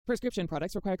Prescription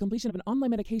products require completion of an online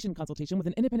medication consultation with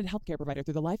an independent healthcare provider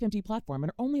through the LifeMD platform and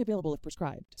are only available if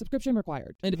prescribed. Subscription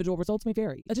required. Individual results may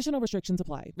vary. Additional restrictions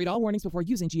apply. Read all warnings before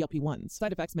using GLP-1s.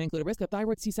 Side effects may include a risk of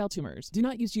thyroid C-cell tumors. Do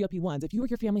not use GLP-1s if you or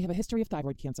your family have a history of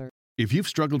thyroid cancer. If you've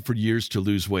struggled for years to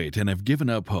lose weight and have given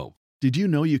up hope, did you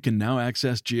know you can now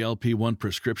access GLP-1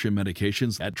 prescription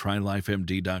medications at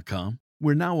TryLifeMD.com?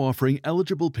 We're now offering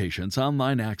eligible patients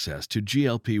online access to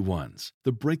GLP-1s,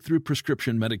 the breakthrough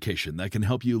prescription medication that can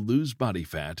help you lose body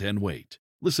fat and weight.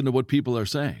 Listen to what people are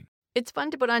saying. It's fun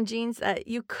to put on jeans that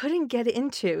you couldn't get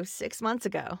into 6 months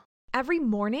ago. Every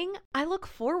morning, I look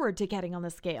forward to getting on the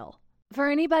scale.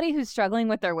 For anybody who's struggling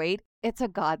with their weight, it's a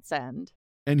godsend.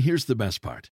 And here's the best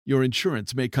part. Your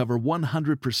insurance may cover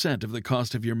 100% of the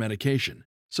cost of your medication.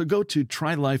 So go to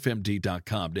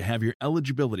TryLifeMD.com to have your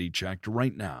eligibility checked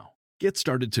right now. Get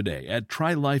started today at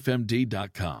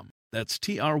TryLifeMD.com. That's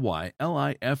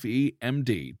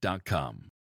TryLifeMD.com.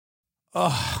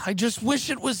 Oh, I just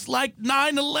wish it was like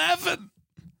 9/11.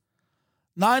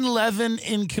 9/11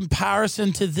 in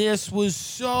comparison to this was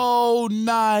so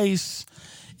nice.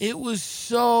 It was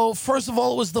so, first of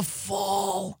all, it was the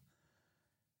fall.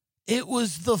 It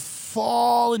was the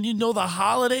fall, and you know the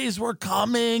holidays were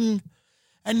coming.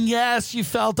 And yes, you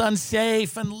felt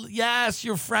unsafe. And yes,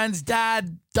 your friend's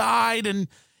dad died. And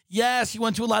yes, you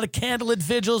went to a lot of candlelit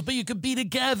vigils, but you could be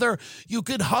together. You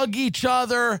could hug each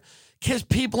other, kiss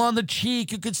people on the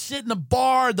cheek. You could sit in a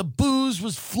bar. The booze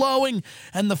was flowing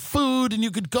and the food, and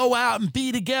you could go out and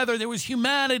be together. There was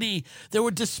humanity. There were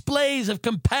displays of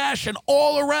compassion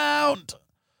all around.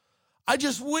 I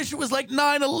just wish it was like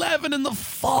 9/11 in the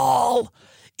fall,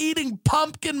 eating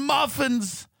pumpkin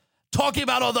muffins, talking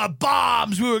about all the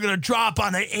bombs we were going to drop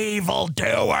on the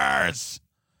evildoers.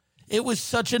 It was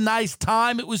such a nice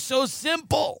time. It was so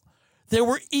simple. There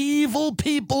were evil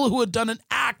people who had done an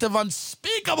act of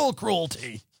unspeakable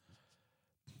cruelty.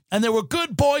 And there were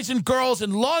good boys and girls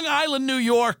in Long Island, New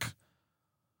York,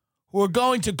 who were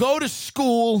going to go to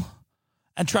school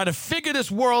and try to figure this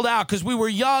world out because we were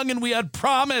young and we had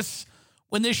promise.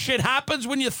 When this shit happens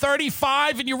when you're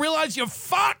 35 and you realize you're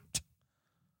fucked.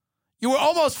 You were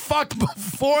almost fucked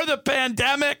before the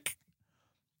pandemic.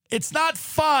 It's not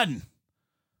fun.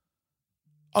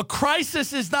 A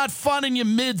crisis is not fun in your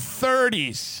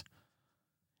mid-30s.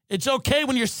 It's okay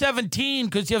when you're 17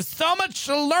 because you have so much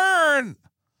to learn.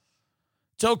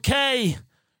 It's okay.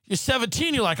 You're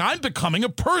 17, you're like, I'm becoming a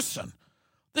person.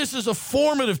 This is a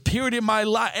formative period in my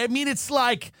life. I mean, it's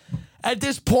like, at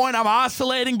this point, I'm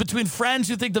oscillating between friends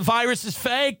who think the virus is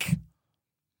fake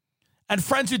and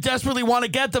friends who desperately want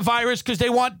to get the virus because they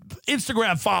want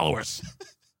Instagram followers.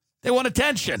 They want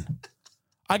attention.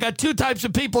 I got two types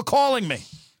of people calling me.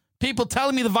 People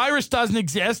telling me the virus doesn't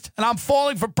exist and I'm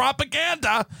falling for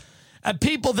propaganda, and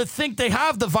people that think they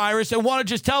have the virus and want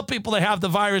to just tell people they have the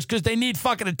virus because they need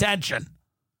fucking attention.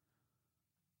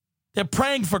 They're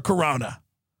praying for corona.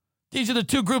 These are the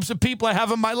two groups of people I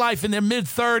have in my life in their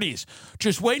mid-30s,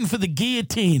 just waiting for the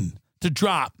guillotine to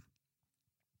drop.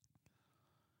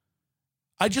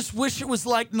 I just wish it was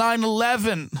like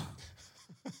 9/11.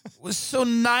 It was so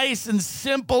nice and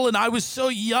simple, and I was so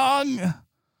young.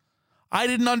 I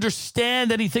didn't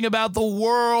understand anything about the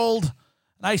world.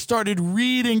 And I started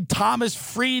reading Thomas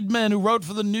Friedman, who wrote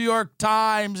for the New York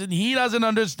Times, and he doesn't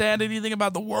understand anything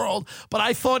about the world, but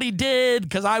I thought he did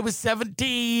because I was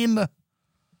 17.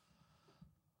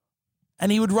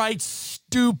 And he would write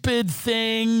stupid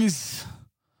things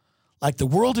like the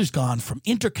world has gone from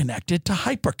interconnected to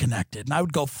hyperconnected. And I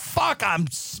would go, fuck, I'm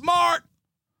smart.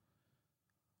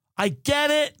 I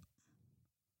get it.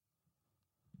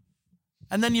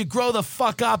 And then you grow the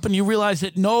fuck up and you realize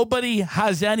that nobody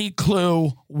has any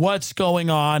clue what's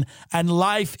going on. And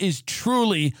life is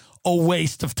truly a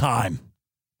waste of time.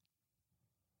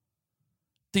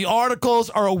 The articles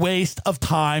are a waste of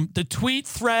time. The tweet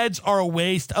threads are a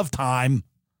waste of time.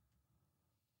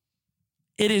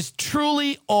 It is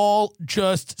truly all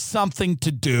just something to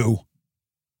do.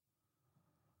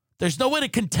 There's no way to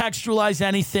contextualize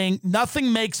anything.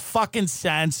 Nothing makes fucking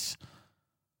sense.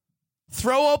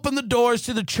 Throw open the doors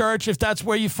to the church if that's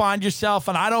where you find yourself,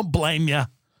 and I don't blame you.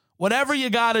 Whatever you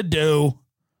got to do.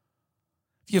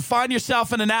 If you find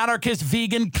yourself in an anarchist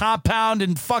vegan compound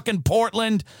in fucking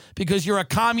Portland because you're a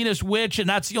communist witch and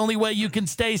that's the only way you can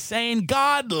stay sane,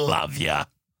 God love you.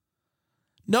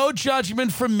 No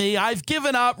judgment from me. I've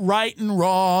given up right and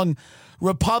wrong,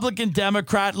 Republican,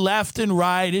 Democrat, left and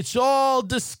right. It's all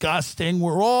disgusting.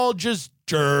 We're all just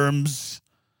germs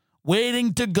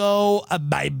waiting to go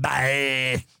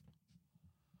bye-bye.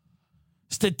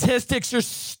 Statistics are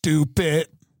stupid.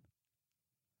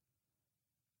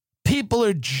 People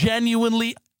are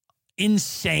genuinely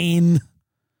insane.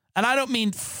 And I don't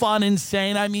mean fun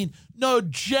insane. I mean, no,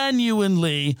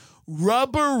 genuinely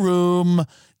rubber room,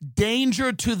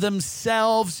 danger to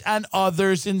themselves and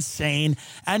others insane.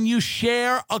 And you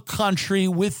share a country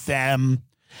with them.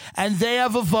 And they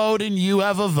have a vote and you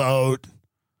have a vote.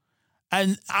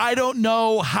 And I don't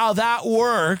know how that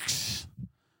works.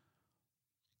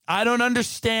 I don't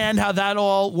understand how that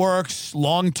all works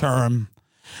long term.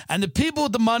 And the people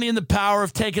with the money and the power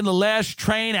have taken the last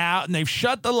train out and they've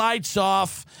shut the lights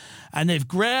off and they've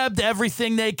grabbed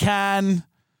everything they can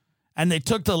and they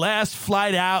took the last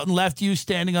flight out and left you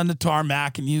standing on the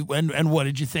tarmac. And what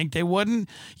did you think they wouldn't?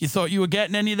 You thought you were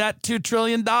getting any of that $2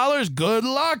 trillion? Good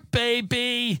luck,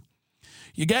 baby.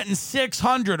 You're getting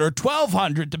 600 or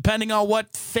 1,200, depending on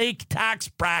what fake tax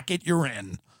bracket you're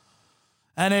in.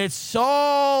 And it's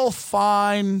all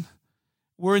fine.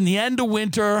 We're in the end of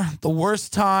winter, the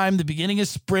worst time, the beginning of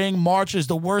spring. March is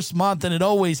the worst month, and it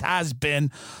always has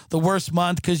been the worst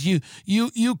month because you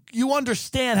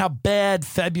understand how bad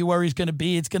February is going to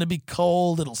be. It's going to be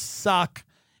cold. It'll suck.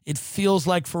 It feels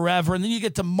like forever. And then you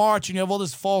get to March, and you have all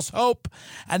this false hope.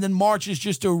 And then March is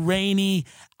just a rainy,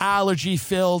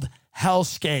 allergy-filled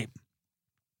hellscape.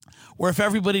 Where if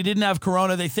everybody didn't have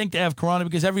corona, they think they have corona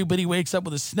because everybody wakes up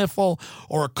with a sniffle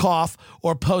or a cough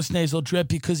or postnasal drip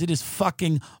because it is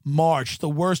fucking March, the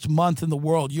worst month in the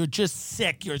world. You're just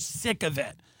sick. You're sick of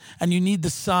it. And you need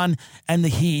the sun and the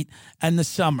heat and the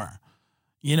summer.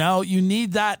 You know, you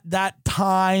need that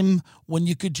time when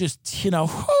you could just, take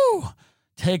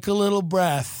a little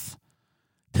breath.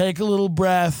 Take a little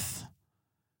breath.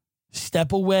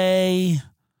 Step away.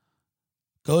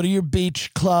 Go to your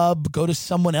beach club. Go to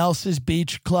someone else's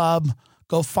beach club.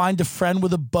 Go find a friend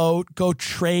with a boat. Go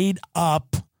trade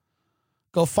up.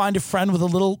 Go find a friend with a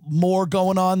little more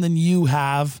going on than you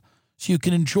have so you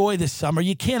can enjoy the summer.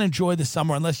 You can't enjoy the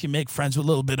summer unless you make friends with a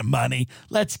little bit of money.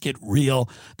 Let's get real.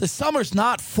 The summer's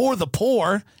not for the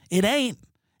poor. It ain't.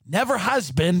 Never has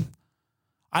been.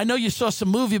 I know you saw some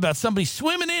movie about somebody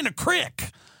swimming in a creek.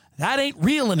 That ain't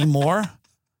real anymore.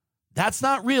 That's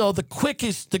not real. The creek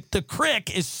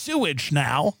is sewage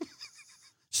now.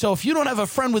 So if you don't have a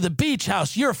friend with a beach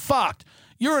house, you're fucked.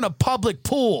 You're in a public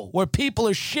pool where people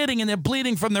are shitting and they're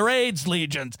bleeding from their AIDS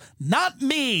legions. Not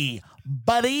me,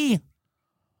 buddy.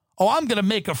 Oh, I'm going to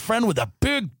make a friend with a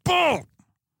big boat.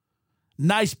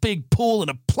 Nice big pool and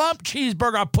a plump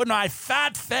cheeseburger I'll put in my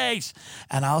fat face.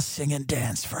 And I'll sing and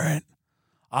dance for it.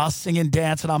 I'll sing and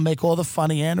dance, and I'll make all the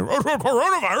funny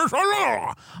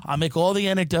coronavirus. I'll make all the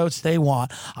anecdotes they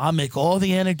want. I'll make all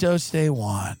the anecdotes they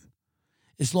want.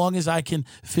 As long as I can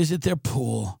visit their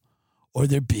pool or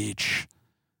their beach.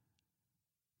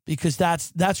 Because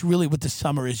that's really what the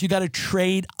summer is. You got to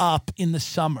trade up in the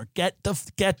summer. Get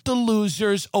the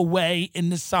losers away in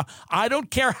the summer. I don't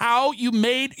care how you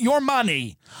made your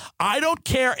money. I don't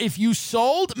care if you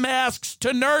sold masks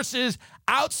to nurses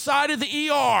outside of the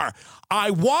ER. I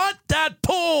want that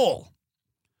pool.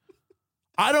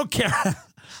 I don't care.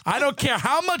 I don't care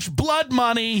how much blood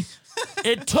money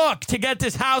it took to get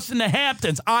this house in the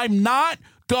Hamptons. I'm not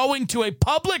going to a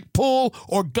public pool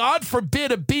or, God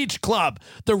forbid, a beach club,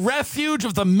 the refuge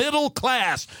of the middle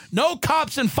class. No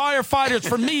cops and firefighters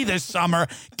for me this summer.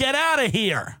 Get out of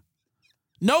here.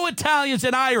 No Italians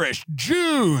and Irish,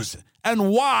 Jews and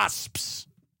wasps.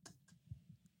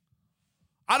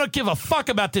 I don't give a fuck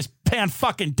about this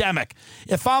pan-fucking-demic.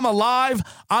 If I'm alive,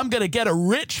 I'm going to get a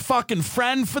rich fucking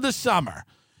friend for the summer.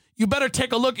 You better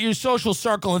take a look at your social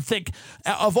circle and think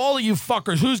of all of you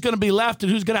fuckers, who's going to be left and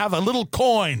who's going to have a little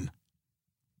coin.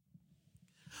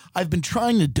 I've been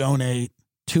trying to donate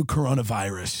to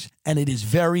coronavirus, and it is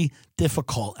very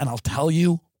difficult, and I'll tell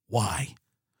you why.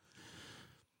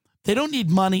 They don't need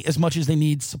money as much as they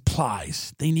need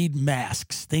supplies. They need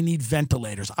masks. They need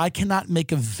ventilators. I cannot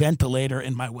make a ventilator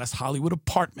in my West Hollywood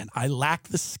apartment. I lack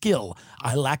the skill.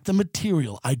 I lack the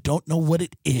material. I don't know what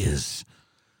it is.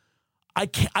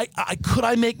 Could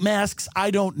I make masks?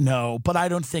 I don't know, but I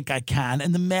don't think I can.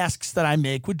 And the masks that I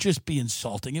make would just be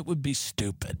insulting. It would be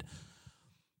stupid.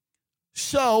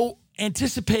 So,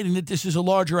 anticipating that this is a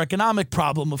larger economic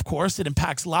problem, of course, it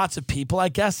impacts lots of people. I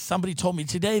guess somebody told me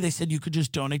today, they said you could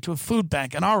just donate to a food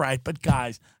bank. And all right, but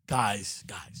guys.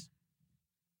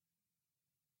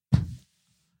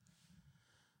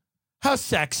 How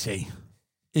sexy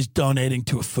is donating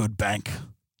to a food bank?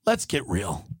 Let's get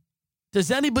real. Does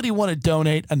anybody want to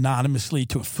donate anonymously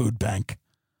to a food bank?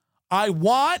 I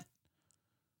want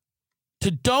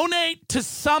to donate to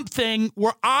something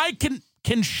where I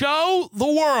can show the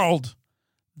world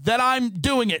that I'm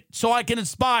doing it so I can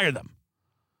inspire them.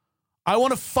 I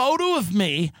want a photo of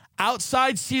me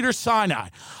outside Cedars-Sinai.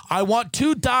 I want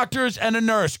 2 doctors and a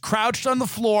nurse crouched on the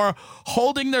floor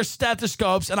holding their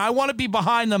stethoscopes, and I want to be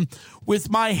behind them with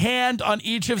my hand on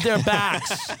each of their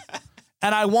backs.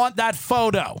 And I want that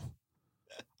photo.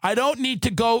 I don't need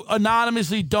to go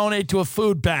anonymously donate to a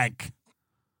food bank.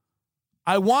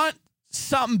 I want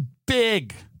something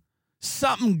big,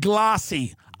 something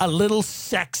glossy, a little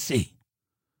sexy.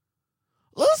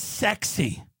 A little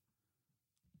sexy.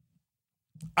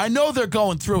 I know they're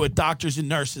going through it, doctors and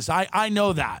nurses. I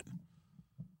know that.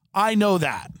 I know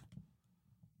that.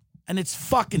 And it's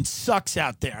fucking sucks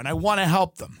out there, and I want to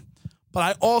help them. But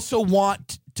I also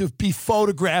want to be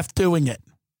photographed doing it.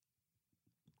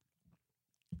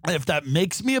 And if that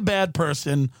makes me a bad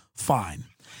person, fine.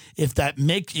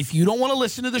 If you don't want to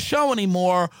listen to the show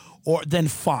anymore, then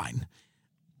fine.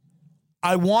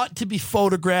 I want to be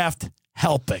photographed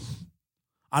helping.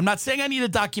 I'm not saying I need a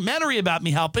documentary about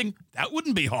me helping. That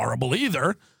wouldn't be horrible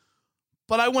either.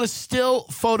 But I want to still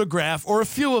photograph, or a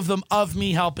few of them, of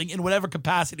me helping in whatever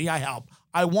capacity I help.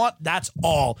 That's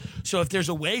all. So if there's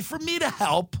a way for me to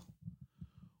help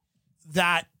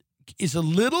that is a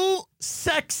little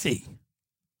sexy,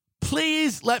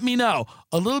 please let me know.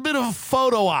 A little bit of a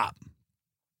photo op.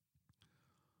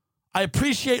 I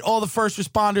appreciate all the first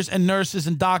responders and nurses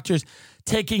and doctors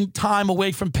taking time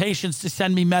away from patients to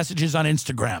send me messages on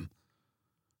Instagram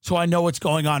so I know what's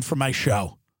going on for my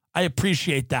show. I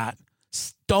appreciate that.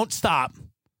 Don't stop.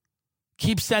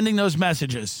 Keep sending those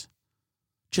messages.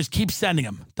 Just keep sending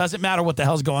them. Doesn't matter what the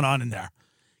hell's going on in there.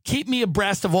 Keep me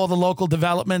abreast of all the local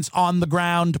developments on the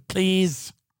ground,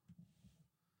 please.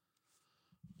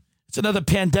 It's another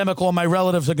pandemic. All my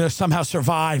relatives are going to somehow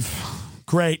survive.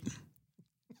 Great.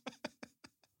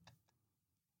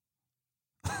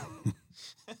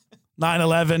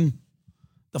 (9/11),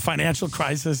 the financial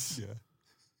crisis,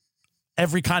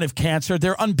 every kind of cancer.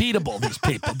 They're unbeatable, these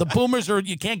people. The boomers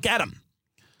you can't get them.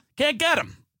 Can't get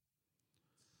them.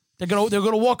 They're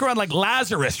gonna walk around like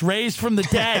Lazarus, raised from the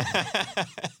dead,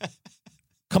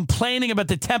 complaining about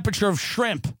the temperature of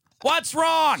shrimp. What's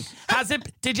wrong?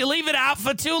 Did you leave it out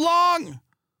for too long?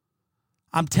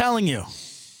 I'm telling you,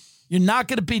 you're not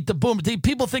going to beat the boomer.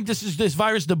 People think this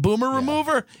virus, the boomer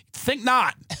remover. Think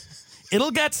not.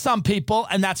 It'll get some people,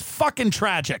 and that's fucking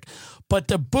tragic. But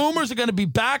the boomers are going to be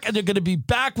back, and they're going to be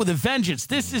back with a vengeance.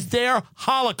 This is their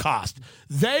Holocaust.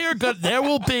 They are good. There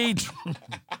will be.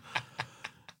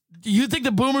 You think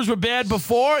the boomers were bad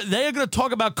before? They are going to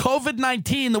talk about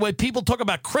COVID-19 the way people talk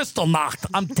about Kristallnacht.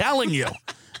 I'm telling you.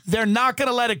 They're not going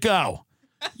to let it go.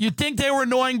 You think they were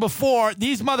annoying before?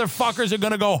 These motherfuckers are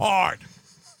going to go hard.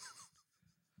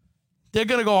 They're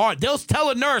going to go hard. They'll tell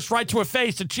a nurse right to her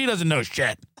face that she doesn't know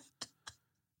shit.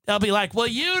 They'll be like, well,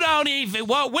 you don't even,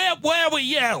 well, where were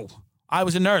you? I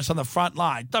was a nurse on the front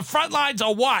line. The front lines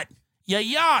are what? You're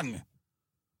young.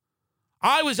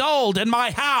 I was old in my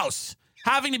house,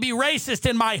 having to be racist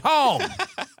in my home,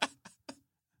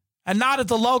 and not at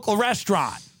the local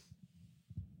restaurant.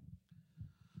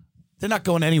 They're not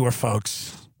going anywhere,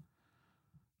 folks.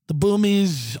 The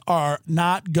boomies are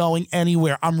not going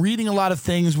anywhere. I'm reading a lot of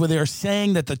things where they're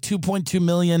saying that the 2.2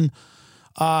 million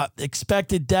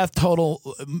expected death total,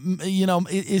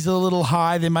 is a little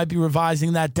high. They might be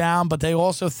revising that down, but they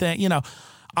also think,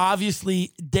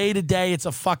 obviously day to day, it's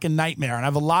a fucking nightmare. And I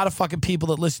have a lot of fucking people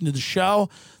that listen to the show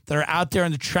that are out there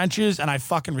in the trenches, and I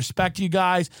fucking respect you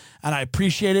guys, and I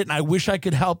appreciate it, and I wish I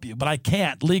could help you, but I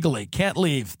can't legally, can't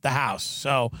leave the house.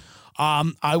 So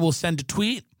I will send a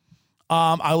tweet.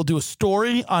 I will do a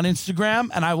story on Instagram,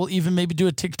 and I will even maybe do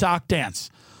a TikTok dance.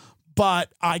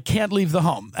 But I can't leave the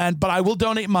home. But I will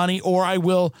donate money, or I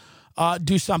will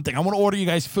do something. I want to order you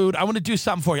guys food. I want to do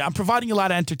something for you. I'm providing you a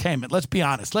lot of entertainment. Let's be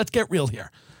honest. Let's get real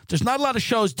here. There's not a lot of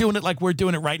shows doing it like we're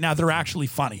doing it right now that are actually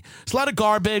funny. There's a lot of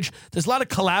garbage. There's a lot of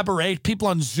collaborate, people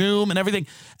on Zoom and everything,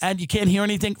 and you can't hear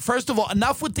anything. First of all,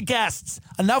 enough with the guests.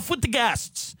 Enough with the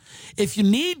guests. If you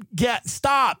need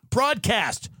stop,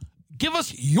 broadcast. Give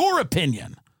us your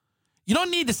opinion. You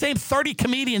don't need the same 30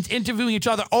 comedians interviewing each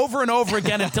other over and over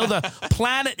again until the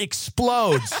planet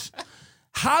explodes.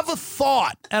 Have a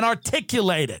thought and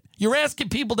articulate it. You're asking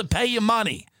people to pay you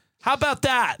money. How about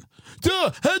that?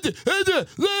 How'd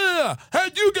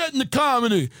you get into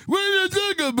comedy?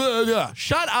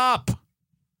 Shut up.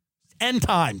 End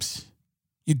times,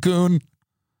 you goon.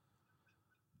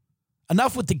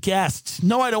 Enough with the guests.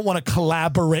 No, I don't want to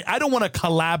collaborate. I don't want to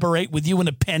collaborate with you in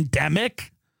a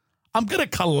pandemic. I'm going to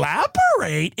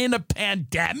collaborate in a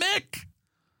pandemic?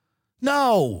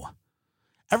 No.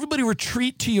 Everybody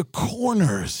retreat to your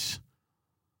corners.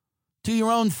 Do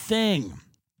your own thing.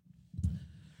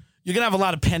 you're gonna have a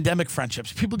lot of pandemic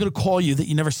friendships. People are gonna call you that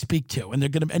you never speak to, and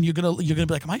you're gonna be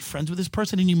like, "Am I friends with this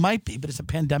person?" And you might be, but it's a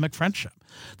pandemic friendship.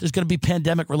 There's gonna be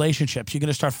pandemic relationships. You're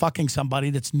gonna start fucking somebody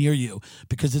that's near you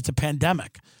because it's a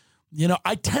pandemic. You know,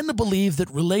 I tend to believe that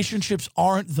relationships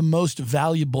aren't the most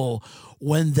valuable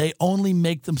when they only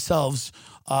make themselves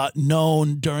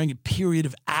known during a period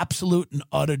of absolute and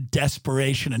utter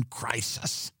desperation and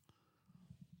crisis.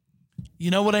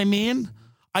 You know what I mean?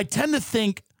 I tend to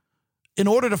think, in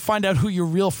order to find out who your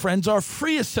real friends are,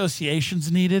 free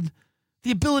association's needed.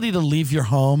 The ability to leave your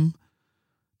home.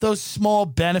 Those small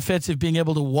benefits of being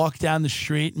able to walk down the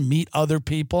street and meet other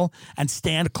people and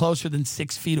stand closer than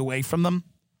 6 feet away from them.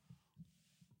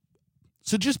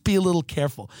 So just be a little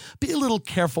careful. Be a little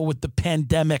careful with the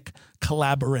pandemic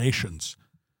collaborations.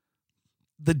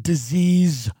 The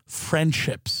disease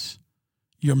friendships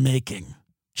you're making.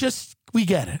 We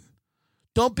get it.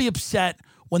 Don't be upset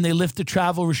when they lift the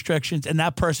travel restrictions and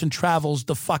that person travels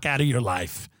the fuck out of your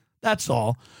life. That's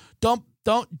all. Don't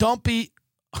be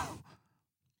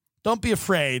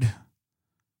afraid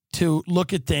to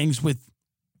look at things with,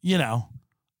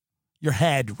 your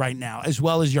head right now as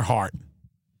well as your heart.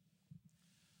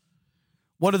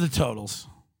 What are the totals?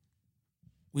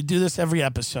 We do this every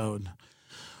episode.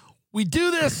 We do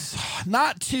this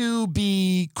not to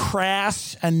be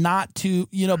crass and not to,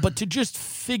 but to just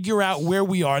figure out where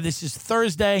we are. This is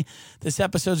Thursday. This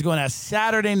episode's going out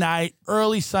Saturday night,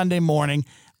 early Sunday morning.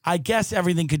 I guess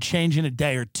everything could change in a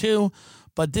day or two,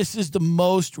 but this is the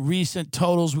most recent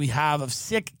totals we have of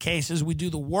sick cases. We do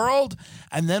the world,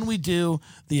 and then we do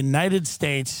the United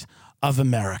States of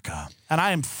America. And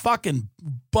I am fucking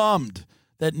bummed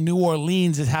that New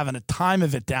Orleans is having a time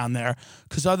of it down there,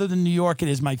 because other than New York, it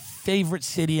is my favorite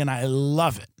city, and I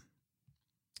love it.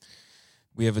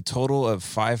 We have a total of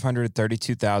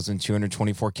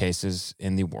 532,224 cases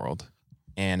in the world,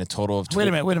 and a total of... Wait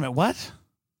a minute, what?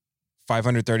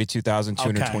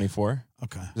 532,224.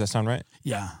 Okay. Does that sound right?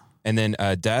 Yeah. And then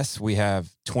deaths, we have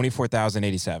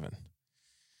 24,087.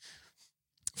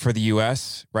 For the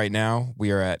U.S., right now,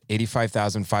 we are at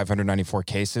 85,594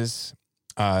 cases.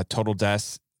 Total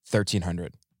deaths,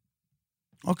 1,300.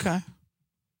 Okay.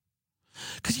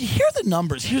 Because you hear the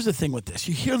numbers. Here's the thing with this.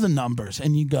 You hear the numbers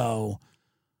and you go,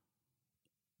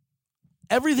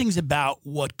 everything's about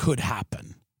what could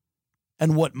happen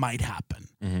and what might happen.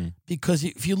 Mm-hmm. Because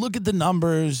if you look at the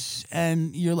numbers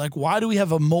and you're like, why do we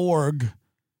have a morgue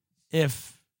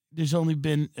if there's only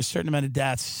been a certain amount of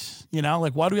deaths?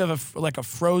 Like, why do we have a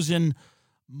frozen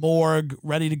morgue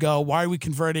ready to go? Why are we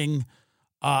converting...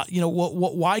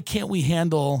 why can't we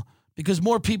handle, because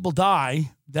more people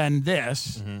die than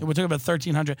this. Mm-hmm. We're talking about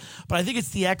 1,300, but I think it's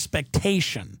the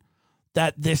expectation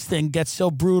that this thing gets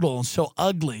so brutal and so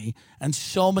ugly and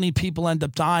so many people end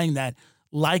up dying that,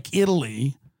 like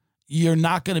Italy, you're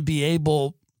not going to be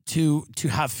able to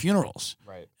have funerals.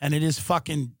 Right. And it is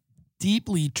fucking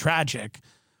deeply tragic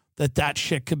that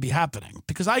shit could be happening.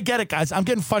 Because I get it, guys. I'm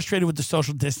getting frustrated with the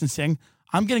social distancing.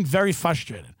 I'm getting very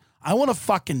frustrated. I want to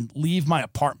fucking leave my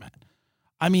apartment.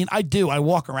 I mean, I do. I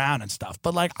walk around and stuff.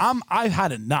 But, I've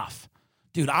had enough.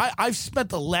 Dude, I've spent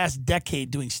the last decade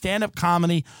doing stand-up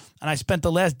comedy, and I spent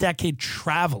the last decade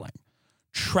traveling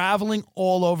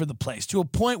all over the place, to a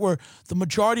point where the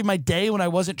majority of my day when I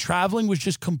wasn't traveling was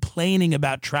just complaining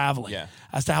about traveling,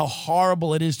 as to how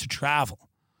horrible it is to travel,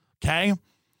 okay?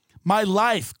 My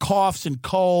life, coughs and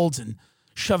colds and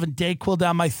shoving Dayquil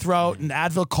down my throat and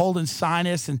Advil cold and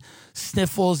sinus and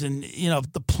sniffles and,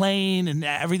 the plane and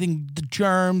everything, the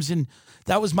germs. And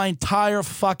that was my entire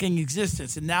fucking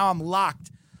existence. And now I'm locked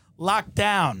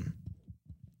down.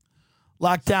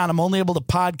 I'm only able to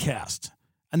podcast.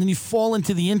 And then you fall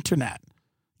into the internet.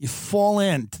 You fall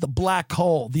into the black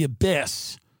hole, the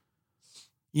abyss.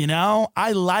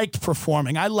 I liked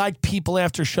performing. I liked people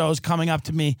after shows coming up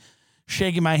to me,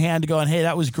 shaking my hand, going, hey,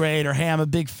 that was great, or hey, I'm a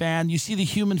big fan. You see the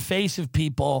human face of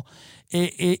people.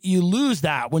 You lose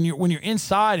that when you're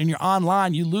inside and you're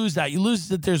online. You lose that. You lose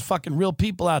that there's fucking real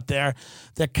people out there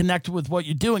that connect with what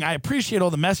you're doing. I appreciate all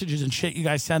the messages and shit you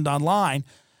guys send online,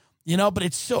 but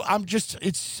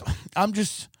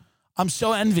I'm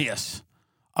so envious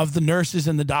of the nurses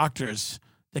and the doctors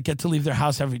that get to leave their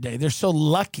house every day. They're so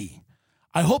lucky.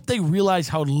 I hope they realize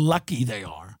how lucky they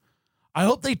are. I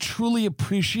hope they truly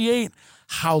appreciate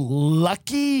how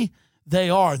lucky they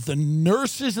are, the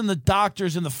nurses and the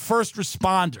doctors and the first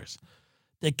responders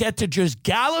that get to just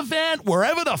gallivant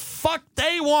wherever the fuck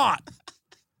they want.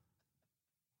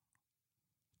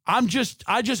 I just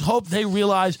hope they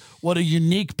realize what a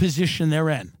unique position they're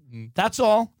in. Mm-hmm. That's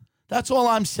all. That's all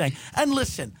I'm saying. And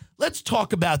listen, let's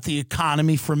talk about the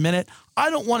economy for a minute. I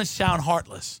don't want to sound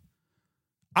heartless.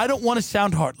 I don't want to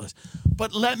sound heartless,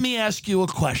 but let me ask you a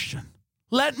question.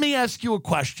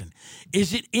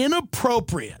 Is it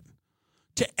inappropriate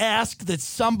to ask that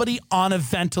somebody on a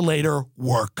ventilator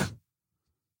work?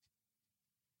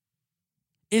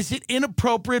 Is it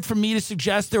inappropriate for me to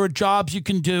suggest there are jobs you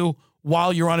can do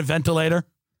while you're on a ventilator?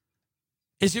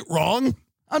 Is it wrong?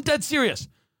 I'm dead serious.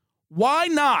 Why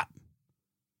not?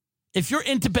 If you're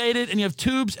intubated and you have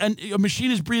tubes and a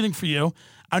machine is breathing for you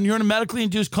and you're in a medically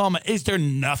induced coma, is there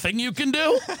nothing you can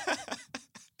do?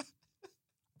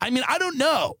 I mean, I don't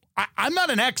know. I'm not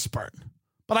an expert,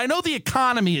 but I know the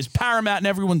economy is paramount in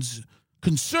everyone's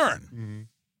concern. Mm-hmm.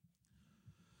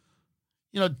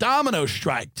 You know, Domino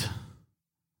striked.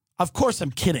 Of course,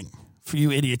 I'm kidding for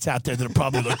you idiots out there that are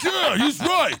probably like, yeah, he's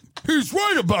right. He's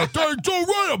right about that. He's all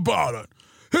right about it.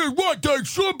 Hey, what? They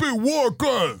should be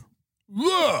working.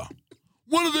 Yeah.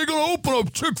 When are they going to open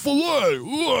up Chick-fil-A?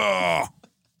 Yeah.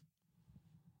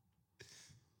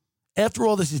 After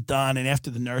all this is done and after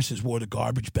the nurses wore the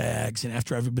garbage bags and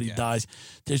after everybody dies,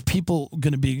 there's people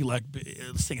going to be like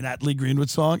singing that Lee Greenwood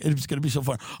song. It's going to be so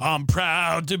fun. I'm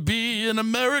proud to be an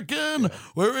American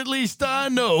where at least I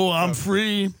know I'm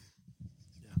free.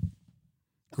 Yeah.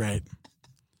 Great.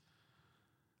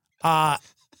 But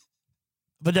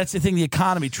that's the thing, the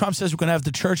economy. Trump says we're going to have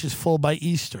the churches full by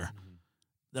Easter.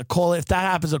 If that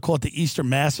happens, they'll call it the Easter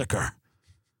Massacre.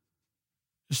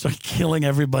 Just start killing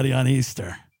everybody on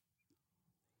Easter.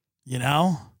 You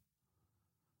know?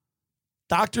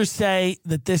 Doctors say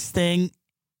that this thing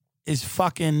is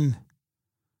fucking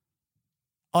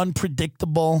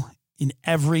unpredictable in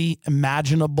every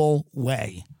imaginable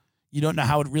way. You don't know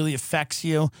how it really affects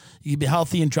you. You can be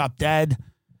healthy and drop dead.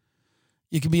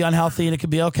 You can be unhealthy and it could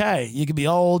be okay. You could be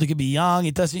old, you could be young.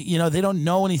 It doesn't, they don't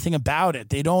know anything about it.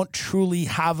 They don't truly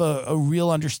have a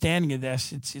real understanding of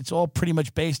this. It's all pretty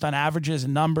much based on averages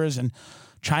and numbers, and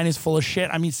China's full of shit.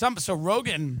 I mean, so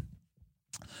Rogan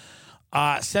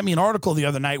sent me an article the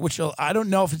other night, which I don't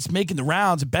know if it's making the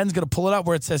rounds. Ben's going to pull it up,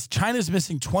 where it says China's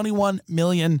missing 21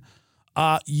 million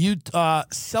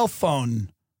cell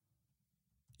phone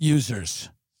users.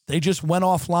 They just went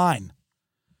offline.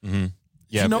 Mm-hmm.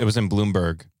 Yeah, it was in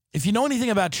Bloomberg. If you know anything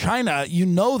about China, you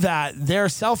know that their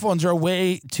cell phones are a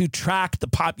way to track the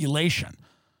population.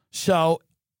 So,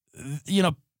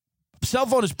 cell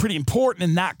phone is pretty important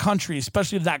in that country,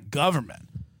 especially that government.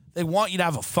 They want you to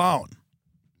have a phone.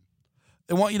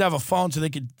 They want you to have a phone so they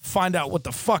could find out what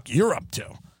the fuck you're up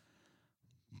to.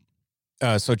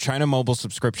 So China mobile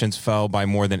subscriptions fell by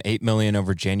more than 8 million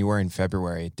over January and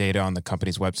February, data on the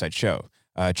company's website show.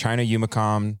 China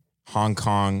Unicom, Hong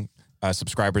Kong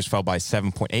subscribers fell by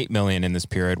 7.8 million in this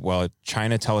period, while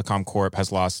China Telecom Corp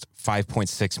has lost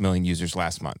 5.6 million users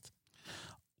last month.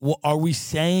 Well, are we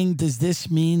saying, does this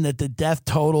mean that the death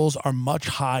totals are much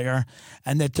higher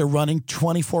and that they're running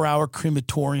 24-hour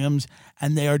crematoriums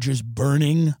and they are just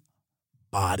burning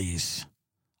bodies?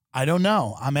 I don't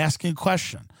know. I'm asking a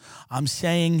question. I'm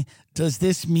saying, does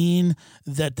this mean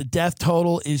that the death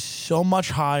total is so much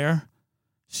higher?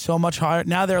 So much higher.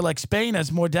 Now they're like, Spain has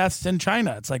more deaths than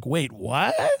China. It's like, wait,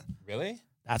 what? Really?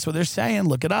 That's what they're saying.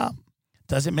 Look it up.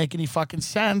 Doesn't make any fucking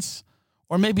sense.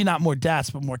 Or maybe not more deaths,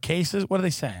 but more cases. What are they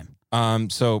saying?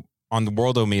 So on the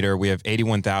Worldometer, we have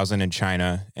 81,000 in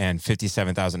China and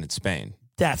 57,000 in Spain.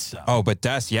 Deaths, though. Oh, but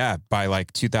deaths, yeah, by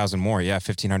like 2,000 more. Yeah,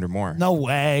 1,500 more. No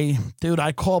way. Dude,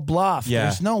 I call bluff. Yeah.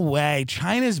 There's no way.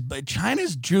 China's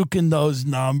juking those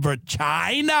numbers.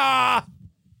 China!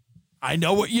 I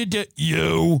know what you did.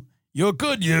 You're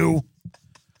good, you.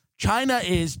 China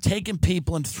is taking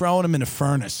people and throwing them in a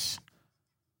furnace.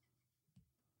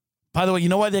 By the way, you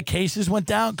know why their cases went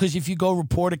down? Because if you go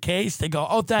report a case, they go,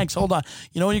 oh, thanks, hold on.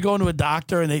 You know when you go into a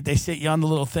doctor and they sit you on the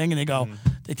little thing and they go,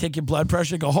 they take your blood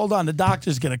pressure, they go, hold on, the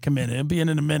doctor's going to come in. It'll be in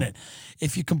a minute.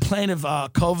 If you complain of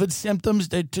COVID symptoms,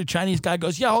 the Chinese guy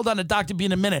goes, yeah, hold on, the doctor will be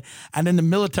in a minute. And then the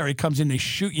military comes in, they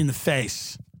shoot you in the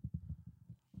face.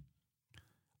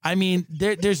 I mean,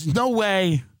 there's no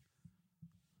way.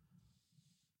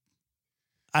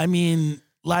 I mean,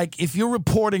 like, if you're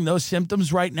reporting those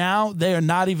symptoms right now, they are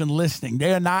not even listening.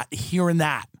 They are not hearing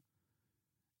that.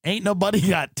 Ain't nobody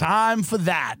got time for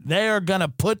that. They are going to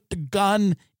put the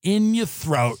gun in your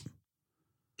throat.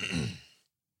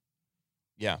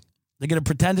 Yeah. They're going to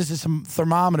pretend this is some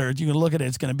thermometer. You're going to look at it.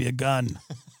 It's going to be a gun.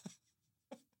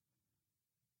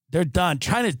 They're done.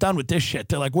 China's done with this shit.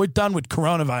 They're like, we're done with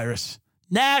coronavirus.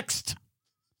 Next.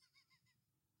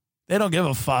 They don't give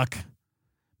a fuck.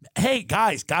 Hey,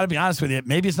 guys, got to be honest with you.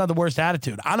 Maybe it's not the worst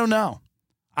attitude. I don't know.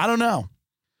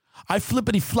 I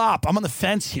flippity flop. I'm on the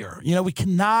fence here. We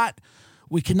cannot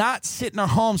sit in our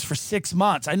homes for 6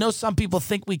 months. I know some people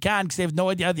think we can because they have no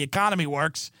idea how the economy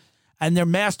works. and they're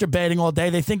masturbating all day.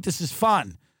 They think this is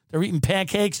fun. They're eating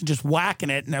pancakes and just whacking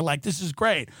it, and they're like, this is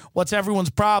great. What's everyone's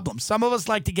problem? Some of us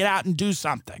like to get out and do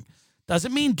something.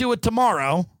 Doesn't mean do it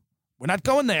tomorrow. We're not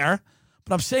going there.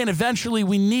 But I'm saying eventually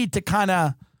we need to get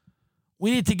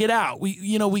out. We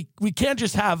can't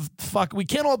just we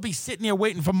can't all be sitting here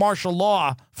waiting for martial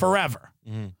law forever.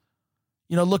 Mm-hmm.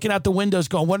 Looking out the windows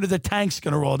going, when are the tanks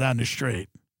going to roll down the street?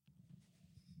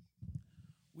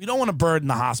 We don't want to burden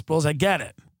the hospitals. I get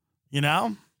it,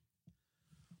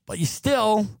 But you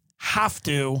still have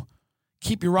to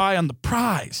keep your eye on the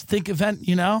prize. Think event,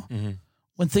 Mm-hmm.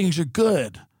 when things are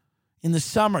good. In the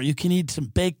summer, you can eat some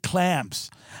baked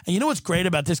clams. And you know what's great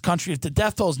about this country? If the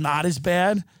death toll is not as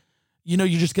bad, you're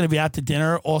just going to be out to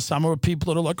dinner all summer with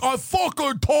people that are like, I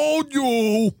fucking told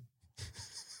you.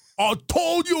 I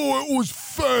told you it was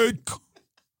fake.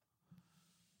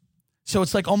 So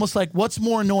it's almost like, what's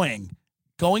more annoying?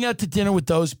 Going out to dinner with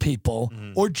those people,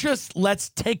 or just let's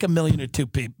take $1 million or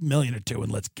 $2 million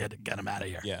and let's get them out of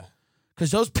here. Yeah. Because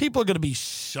those people are going to be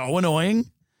so annoying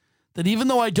that even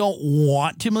though I don't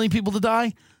want 2 million people to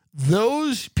die,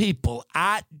 those people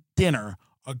at dinner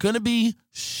are going to be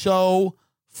so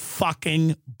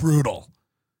fucking brutal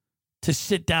to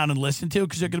sit down and listen to,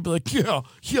 because they're going to be like,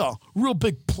 yeah, real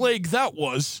big plague that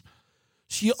was.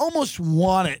 So you almost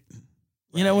want it.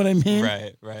 You know what I mean?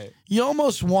 Right. You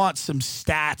almost want some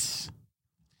stats.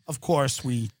 Of course,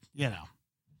 we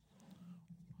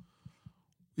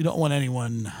don't want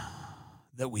anyone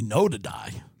that we know to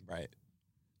die. Right.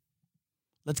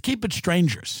 Let's keep it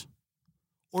strangers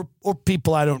or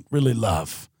people I don't really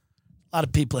love. A lot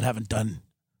of people that haven't done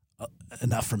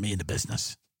enough for me in the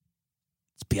business.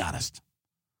 Let's be honest.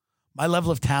 My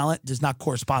level of talent does not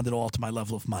correspond at all to my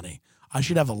level of money. I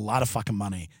should have a lot of fucking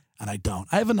money, and I don't.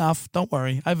 I have enough. Don't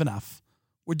worry. I have enough.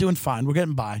 We're doing fine. We're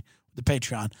getting by with the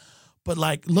Patreon. But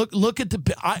look at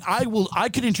I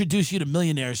could introduce you to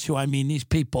millionaires who, these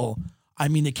people,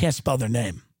 they can't spell their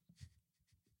name.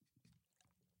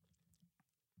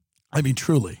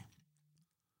 Truly.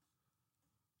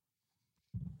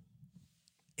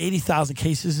 80,000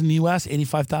 cases in the U.S.,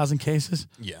 85,000 cases.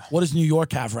 Yeah. What does New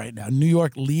York have right now? New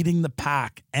York leading the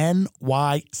pack.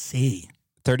 NYC.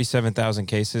 37,000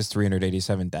 cases,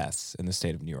 387 deaths in the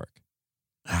state of New York.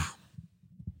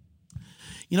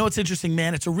 You know what's interesting,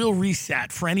 man? It's a real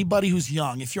reset for anybody who's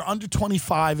young. If you're under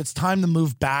 25, it's time to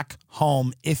move back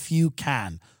home if you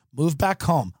can. Move back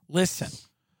home. Listen,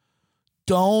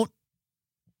 don't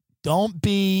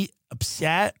be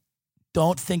upset.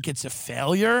 Don't think it's a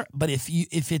failure. But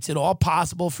if it's at all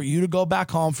possible for you to go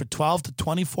back home for 12 to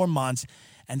 24 months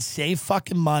and save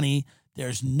fucking money,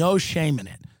 there's no shame in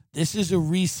it. This is a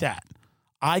reset.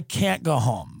 I can't go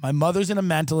home. My mother's in a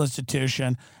mental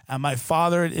institution, and my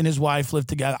father and his wife live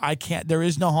together. I can't. There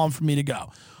is no home for me to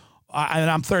go.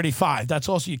 And I'm 35. That's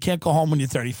also, you can't go home when you're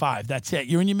 35. That's it.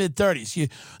 You're in your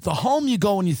mid-30s. The home you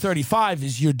go when you're 35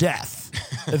 is your death,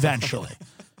 eventually.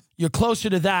 You're closer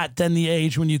to that than the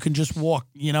age when you can just walk,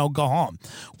 go home.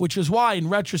 Which is why, in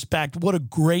retrospect, what a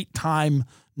great time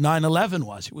 9/11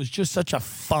 was. It was just such a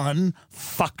fun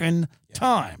fucking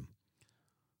time.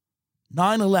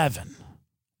 9/11.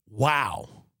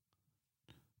 Wow.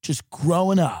 Just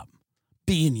growing up,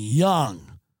 being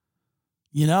young.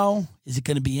 Is it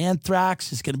going to be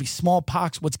anthrax? Is it going to be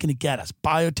smallpox? What's going to get us?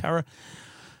 Bioterror?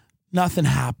 Nothing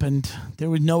happened. There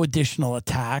were no additional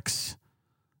attacks.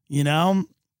 You know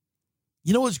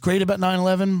what's great about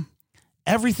 9/11?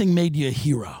 Everything made you a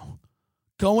hero.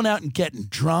 Going out and getting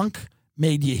drunk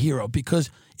made you a hero,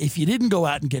 because if you didn't go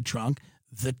out and get drunk,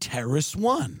 the terrorists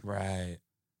won. Right.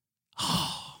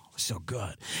 Oh, so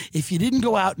good. If you didn't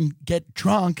go out and get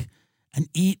drunk and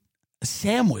eat a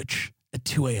sandwich at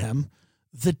 2 a.m.,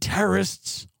 the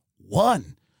terrorists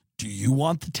won. Do you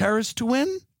want the terrorists to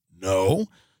win? No.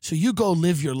 So you go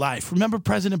live your life. Remember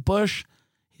President Bush?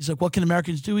 He's like, what can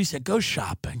Americans do? He said, go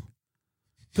shopping.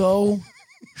 Go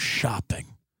shopping.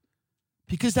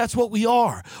 Because that's what we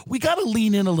are. We got to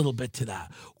lean in a little bit to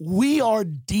that. We are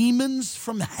demons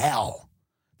from hell.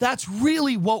 That's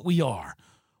really what we are.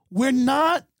 We're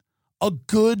not a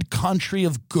good country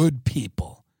of good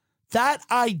people. That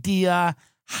idea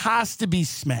has to be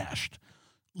smashed.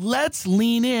 Let's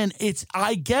lean in.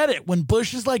 I get it. When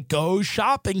Bush is like, go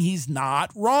shopping, he's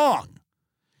not wrong.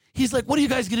 He's like, what are you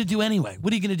guys going to do anyway?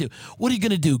 What are you going to do? What are you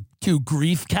going to do? Do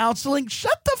grief counseling?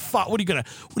 Shut the fuck. What are you going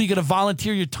to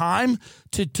volunteer your time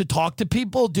to talk to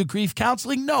people? Do grief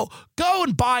counseling? No. Go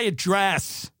and buy a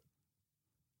dress.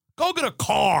 Go get a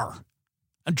car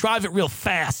and drive it real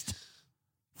fast.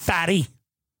 Fatty.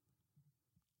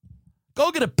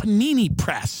 Go get a panini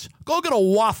press. Go get a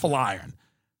waffle iron.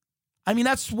 I mean,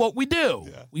 that's what we do.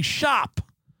 Yeah. We shop.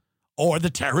 or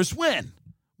the terrorists win.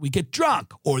 We get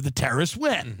drunk or the terrorists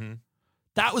win.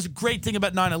 That was a great thing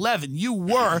about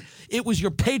 9/11. It was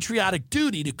your patriotic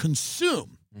duty to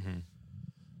consume.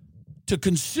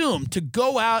 To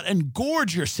go out and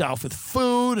gorge yourself with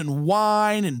food and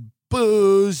wine and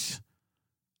booze.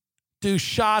 Do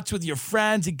shots with your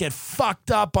friends and get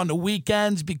fucked up on the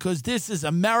weekends because this is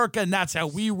America and that's how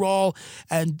we roll.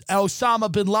 And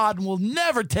Osama bin Laden will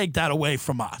never take that away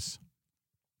from us.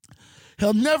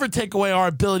 He'll never take away our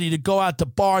ability to go out to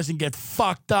bars and get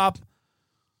fucked up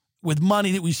with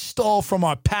money that we stole from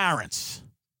our parents,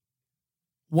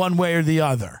 one way or the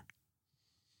other.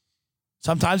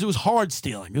 Sometimes it was hard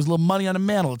stealing. There's a little money on the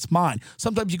mantle. It's mine.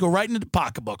 Sometimes you go right into the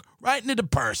pocketbook, right into the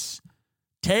purse.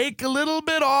 Take a little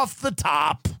bit off the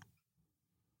top.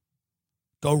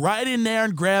 Go right in there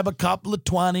and grab a couple of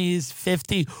 20s,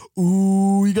 50.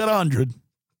 Ooh, you got 100.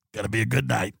 Gotta be a good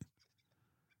night.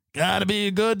 Gotta be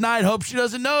a good night. Hope she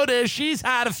doesn't notice. She's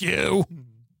had a few.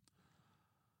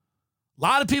 A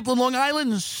lot of people in Long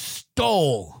Island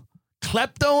stole.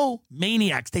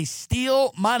 Kleptomaniacs. They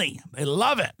steal money. They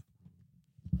love it.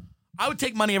 I would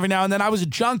take money every now and then. I was a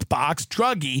junk box,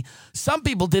 druggie. Some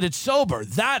people did it sober.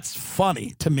 That's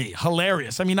funny to me.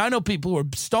 Hilarious. I mean, I know people who are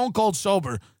stone cold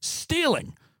sober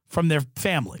stealing from their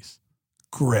families.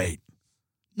 Great.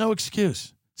 No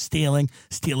excuse. Stealing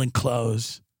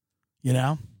clothes, you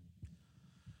know?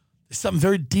 There's something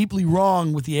very deeply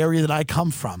wrong with the area that I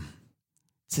come from.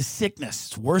 It's a sickness.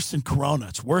 It's worse than corona.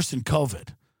 It's worse than COVID.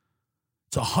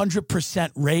 It's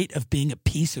 100% rate of being a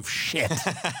piece of shit.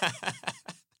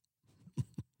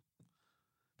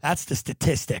 That's the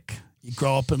statistic. You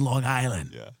grow up in Long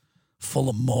Island, full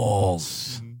of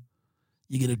malls.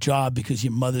 You get a job because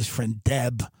your mother's friend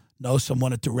Deb knows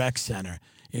someone at the rec center.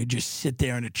 You just sit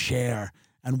there in a chair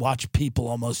and watch people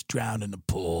almost drown in the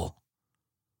pool.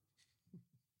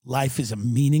 Life is a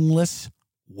meaningless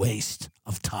waste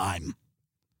of time.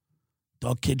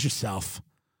 Don't kid yourself.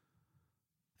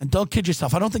 And don't kid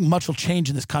yourself. I don't think much will change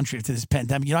in this country after this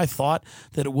pandemic. You know, I thought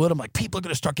that it would. I'm like, people are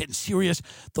going to start getting serious.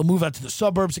 They'll move out to the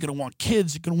suburbs. They're going to want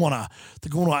kids. They're going to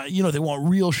want, you know, they want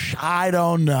real I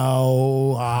don't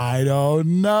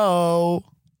know.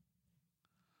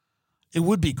 It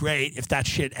would be great if that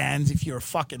shit ends, if your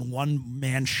fucking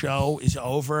one-man show is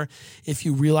over, if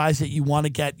you realize that you want to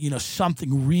get, you know,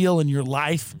 something real in your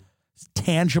life,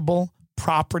 tangible,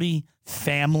 property,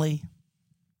 family.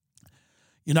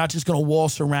 You're not just going to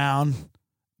waltz around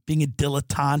being a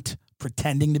dilettante,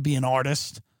 pretending to be an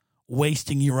artist,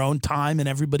 wasting your own time and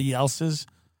everybody else's.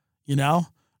 You know,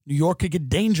 New York could get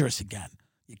dangerous again.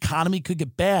 The economy could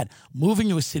get bad. Moving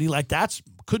to a city like that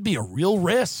could be a real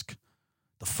risk.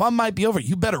 The fun might be over.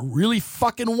 You better really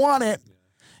fucking want it.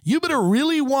 You better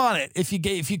really want it. If you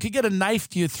could get a knife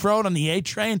to your throat on the A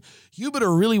train, you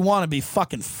better really want to be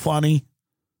fucking funny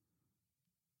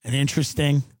and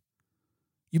interesting.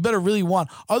 You better really want.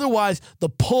 Otherwise, the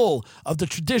pull of the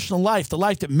traditional life, the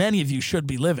life that many of you should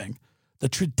be living, the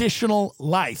traditional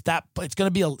life, that it's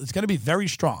going to be very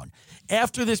strong.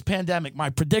 After this pandemic, my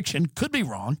prediction could be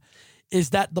wrong, is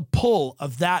that the pull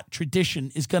of that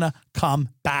tradition is going to come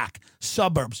back.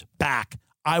 Suburbs back.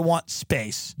 I want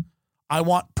space. I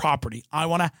want property. I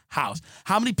want a house.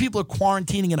 How many people are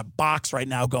quarantining in a box right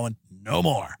now going, no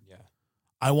more. Yeah.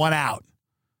 I want out.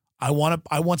 I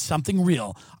want something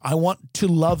real. I want to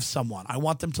love someone. I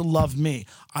want them to love me.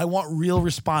 I want real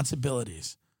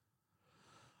responsibilities.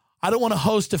 I don't want to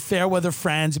host a fair weather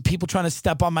friends and people trying to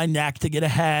step on my neck to get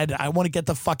ahead. I want to get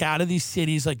the fuck out of these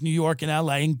cities like New York and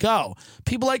LA and go.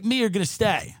 People like me are going to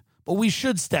stay, but we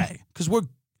should stay because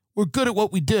we're good at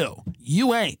what we do.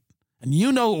 You ain't. And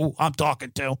you know who I'm talking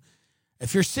to.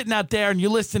 If you're sitting out there and you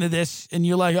listen to this and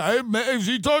you're like, hey, man, is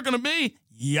he talking to me?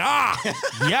 Yeah.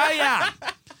 Yeah.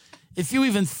 If you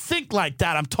even think like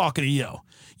that, I'm talking to you.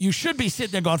 You should be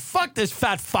sitting there going, fuck this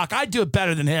fat fuck. I do it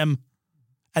better than him.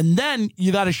 And then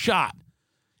you got a shot.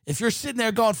 If you're sitting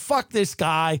there going, fuck this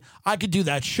guy. I could do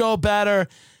that show better.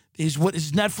 His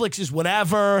Netflix is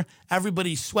whatever.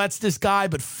 Everybody sweats this guy,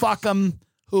 but fuck him.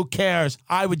 Who cares?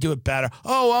 I would do it better.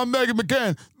 Oh, I'm Meghan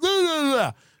McCain.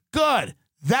 Good.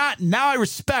 Now I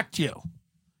respect you,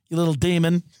 you little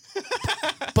demon.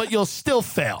 But you'll still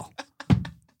fail.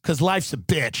 Because life's a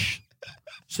bitch.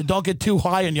 So don't get too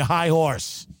high on your high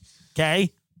horse.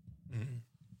 Okay? Mm-hmm.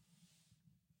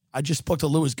 I just spoke to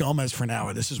Luis Gomez for an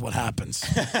hour. This is what happens.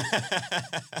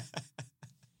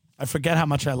 I forget how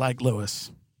much I like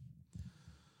Luis.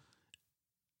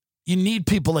 You need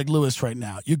people like Luis right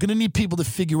now. You're going to need people to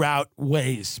figure out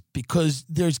ways because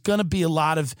there's going to be a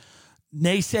lot of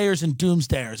naysayers and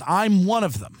doomsdayers. I'm one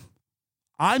of them.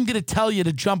 I'm going to tell you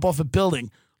to jump off a building.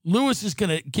 Luis is going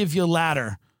to give you a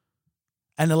ladder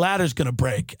and the ladder's going to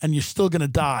break, and you're still going to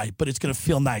die, but it's going to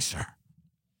feel nicer.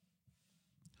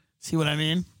 See what I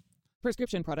mean?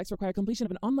 Prescription products require completion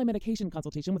of an online medication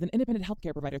consultation with an independent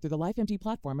healthcare provider through the LifeMD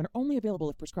platform and are only available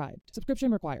if prescribed.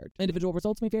 Subscription required. Individual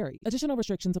results may vary. Additional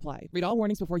restrictions apply. Read all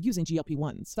warnings before using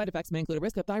GLP-1s. Side effects may include a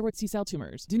risk of thyroid C-cell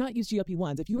tumors. Do not use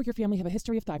GLP-1s if you or your family have a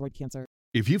history of thyroid cancer.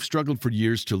 If you've struggled for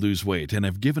years to lose weight and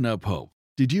have given up hope,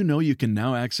 did you know you can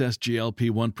now access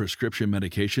GLP-1 prescription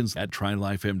medications at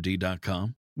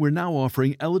TryLifeMD.com? We're now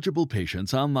offering eligible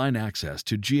patients online access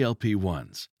to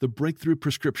GLP-1s, the breakthrough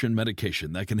prescription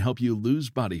medication that can help you lose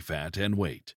body fat and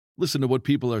weight. Listen to what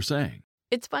people are saying.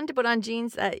 It's fun to put on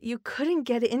jeans that you couldn't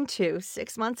get into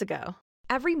 6 months ago.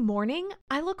 Every morning,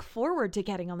 I look forward to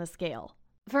getting on the scale.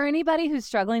 For anybody who's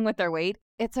struggling with their weight,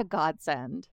 it's a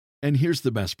godsend. And here's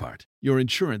the best part. Your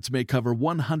insurance may cover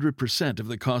 100% of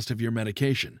the cost of your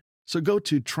medication. So go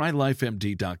to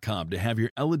TryLifeMD.com to have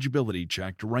your eligibility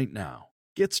checked right now.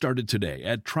 Get started today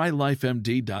at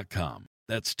TryLifeMD.com.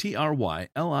 That's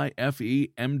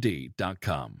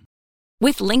TryLifeMD.com.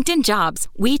 With LinkedIn Jobs,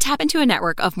 we tap into a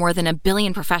network of more than 1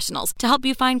 billion professionals to help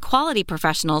you find quality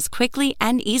professionals quickly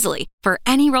and easily for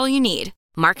any role you need.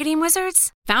 Marketing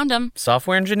wizards? Found them.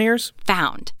 Software engineers?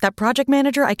 Found. That project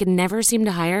manager I could never seem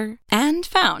to hire? And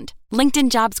found.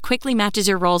 LinkedIn Jobs quickly matches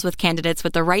your roles with candidates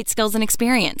with the right skills and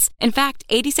experience. In fact,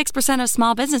 86% of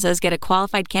small businesses get a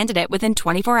qualified candidate within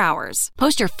 24 hours.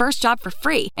 Post your first job for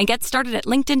free and get started at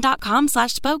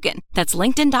linkedin.com/spoken. That's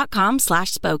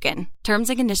linkedin.com/spoken. Terms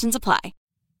and conditions apply.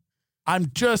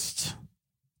 I'm just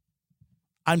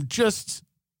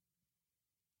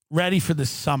ready for the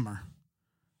summer.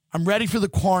 I'm ready for the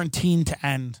quarantine to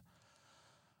end.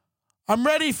 I'm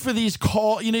ready for these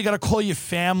calls. You got to call your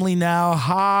family now.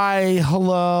 Hi,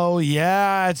 hello.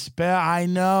 Yeah, it's bad. I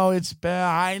know it's bad.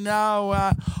 I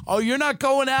know. Oh, you're not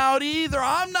going out either.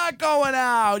 I'm not going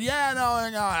out. Yeah, no.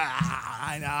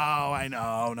 I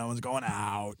know. No one's going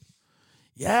out.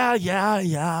 Yeah.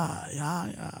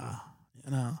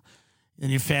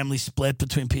 And your family split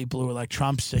between people who are like,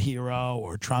 Trump's the hero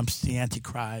or Trump's the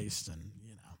Antichrist, and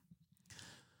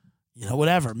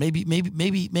whatever. Maybe.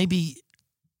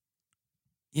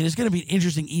 It's going to be an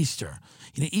interesting Easter.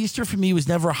 Easter for me was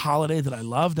never a holiday that I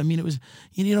loved. I mean, it was,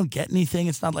 you don't get anything.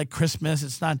 It's not like Christmas.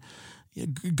 It's not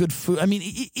good food. I mean,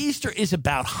 Easter is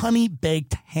about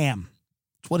honey-baked ham.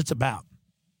 That's what it's about.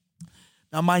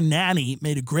 Now, my nanny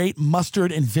made a great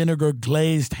mustard and vinegar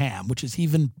glazed ham, which is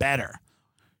even better.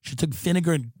 She took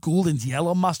vinegar and Gould's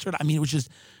yellow mustard. I mean, it was just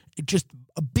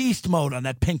a beast mode on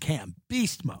that pink ham.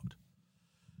 Beast mode.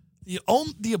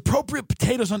 The appropriate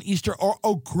potatoes on Easter are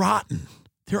au gratin.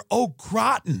 They're au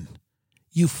gratin.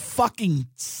 You fucking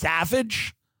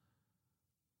savage.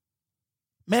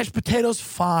 Mashed potatoes,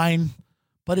 fine,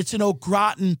 but it's an au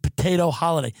gratin potato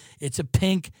holiday. It's a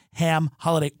pink ham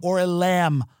holiday or a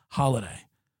lamb holiday.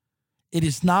 It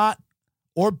is not,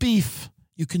 or beef.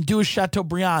 You can do a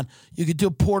Chateaubriand. You can do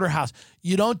a porterhouse.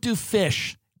 You don't do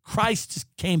fish. Christ just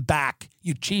came back,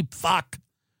 you cheap fuck.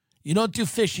 You don't do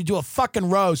fish. You do a fucking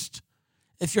roast.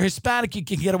 If you're Hispanic, you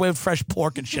can get away with fresh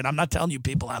pork and shit. I'm not telling you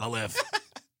people how to live.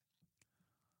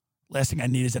 Last thing I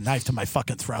need is a knife to my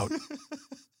fucking throat.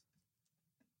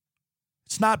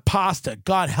 It's not pasta.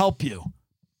 God help you.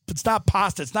 It's not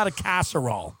pasta. It's not a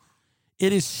casserole.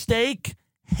 It is steak,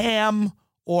 ham,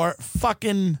 or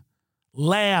fucking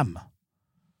lamb.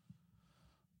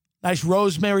 Nice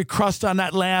rosemary crust on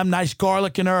that lamb. Nice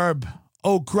garlic and herb.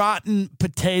 Au gratin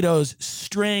potatoes,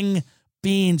 string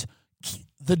beans.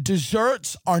 The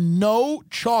desserts are no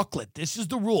chocolate. This is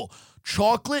the rule.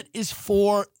 Chocolate is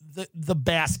for the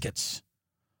baskets.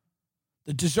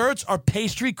 The desserts are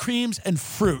pastry, creams, and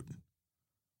fruit.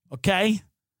 Okay?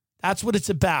 That's what it's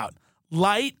about.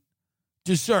 Light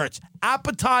desserts.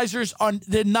 Appetizers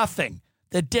they're nothing.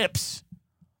 They're dips.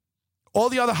 All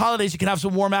the other holidays, you can have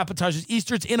some warm appetizers.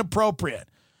 Easter, it's inappropriate.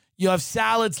 You have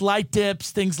salads, light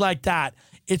dips, things like that.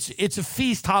 It's a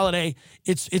feast holiday.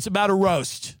 It's about a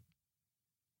roast.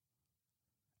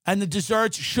 And the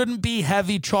desserts shouldn't be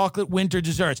heavy chocolate winter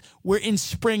desserts. We're in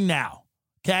spring now,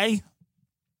 okay?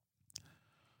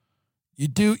 You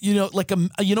do,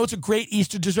 what's a great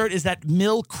Easter dessert is that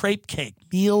Mill crepe cake.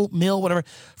 Mill, whatever,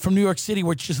 from New York City,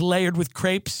 where it's just layered with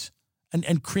crepes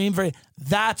and cream.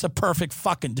 That's a perfect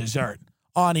fucking dessert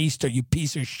on Easter, you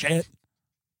piece of shit.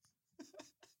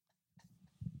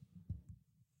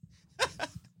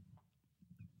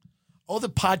 All the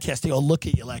podcasts, they all look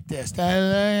at you like this.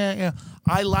 I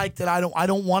like that. I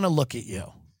don't want to look at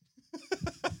you.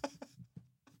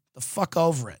 The fuck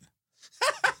over it.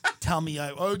 Tell me,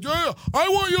 I want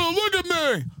you to look at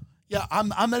me. Yeah,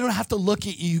 I don't have to look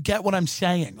at you. You get what I'm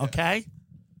saying, okay?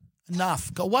 I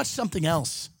Enough. Go watch something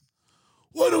else.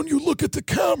 Why don't you look at the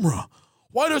camera?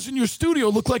 Why doesn't your studio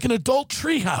look like an adult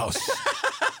treehouse?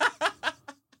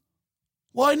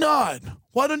 Why not?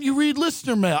 Why don't you read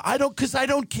listener mail? Because I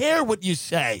don't care what you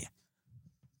say.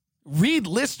 Read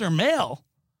listener mail?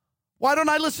 Why don't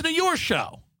I listen to your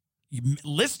show?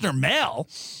 Listener mail?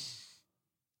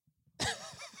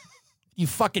 You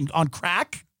fucking on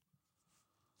crack?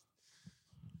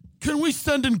 Can we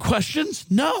send in questions?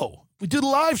 No. We do the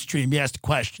live stream. You ask a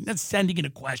question. That's sending in a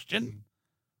question.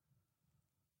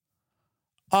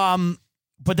 But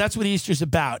that's what Easter's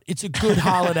about. It's a good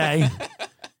holiday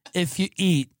if you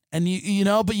eat. And you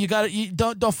know, but you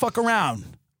don't fuck around.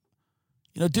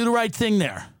 You know, do the right thing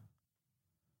there.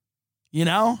 You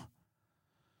know?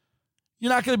 You're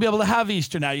not going to be able to have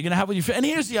Easter now. You're going to have with your friends. And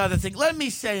here's the other thing. Let me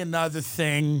say another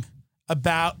thing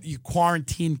about your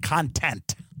quarantine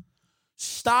content.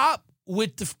 Stop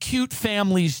with the cute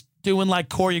families doing like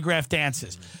choreographed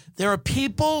dances. There are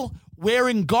people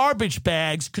wearing garbage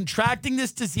bags, contracting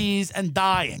this disease and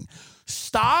dying.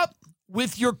 Stop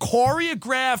with your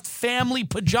choreographed family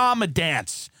pajama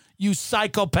dance, you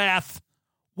psychopath.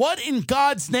 What in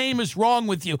God's name is wrong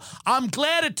with you? I'm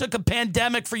glad it took a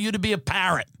pandemic for you to be a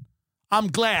parent. I'm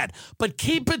glad. But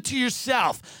keep it to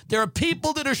yourself. There are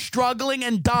people that are struggling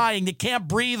and dying that can't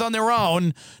breathe on their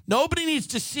own. Nobody needs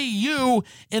to see you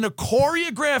in a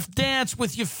choreographed dance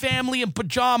with your family in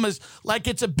pajamas like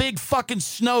it's a big fucking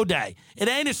snow day. It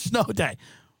ain't a snow day.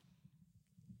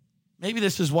 Maybe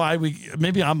this is why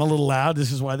maybe I'm a little loud.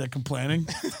 This is why they're complaining.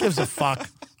 Who gives a fuck?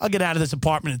 I'll get out of this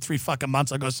apartment in 3 fucking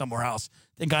months. I'll go somewhere else.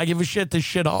 Think I give a shit, this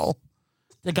shithole?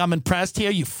 Think I'm impressed here,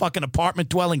 you fucking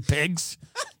apartment-dwelling pigs?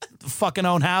 The fucking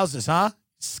own houses, huh?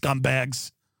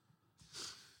 Scumbags.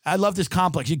 I love this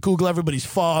complex. You Google everybody's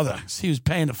father. See who's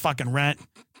paying the fucking rent.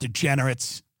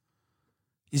 Degenerates.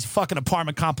 These fucking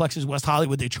apartment complexes, West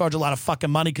Hollywood, they charge a lot of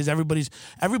fucking money because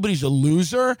everybody's a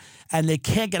loser and they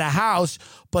can't get a house,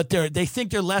 but they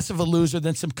think they're less of a loser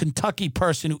than some Kentucky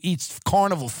person who eats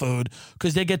carnival food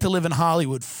because they get to live in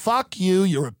Hollywood. Fuck you,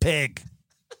 you're a pig.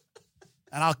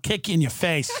 And I'll kick you in your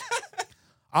face.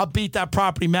 I'll beat that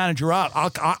property manager up.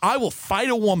 I will fight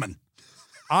a woman.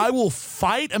 I will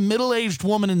fight a middle-aged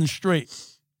woman in the street.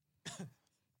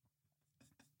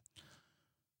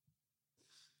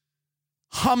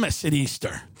 Hummus at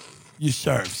Easter, you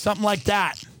serve. Something like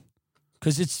that.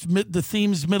 Because the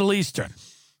theme's Middle Eastern.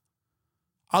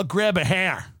 I'll grab a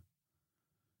hair.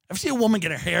 Ever see a woman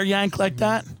get her hair yanked like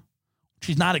that?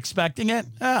 She's not expecting it?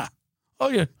 Yeah. Oh,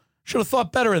 you should have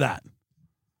thought better of that.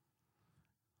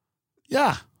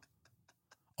 Yeah.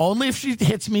 Only if she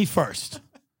hits me first.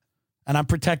 And I'm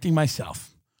protecting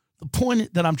myself. The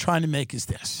point that I'm trying to make is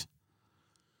this.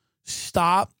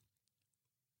 Stop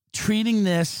treating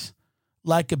this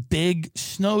like a big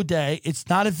snow day. It's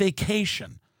not a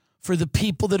vacation for the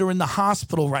people that are in the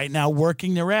hospital right now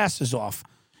working their asses off.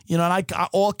 You know, and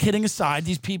all kidding aside,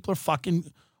 these people are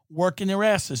fucking working their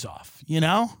asses off, you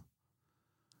know?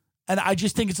 And I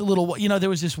just think it's a little, you know, there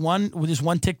was this one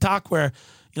TikTok where,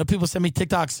 you know, people send me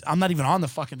TikToks. I'm not even on the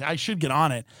fucking, I should get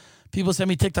on it. People send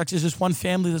me TikToks. There's this one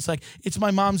family that's like, it's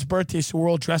my mom's birthday, so we're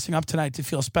all dressing up tonight to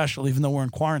feel special, even though we're in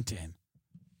quarantine.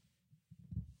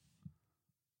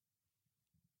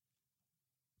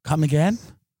 Come again?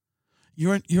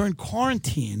 You're in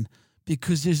quarantine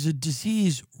because there's a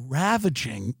disease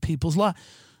ravaging people's lives.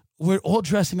 We're all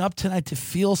dressing up tonight to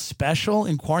feel special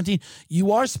in quarantine.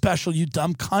 You are special, you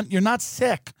dumb cunt. You're not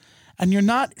sick. And you're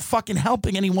not fucking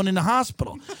helping anyone in the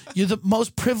hospital. You're the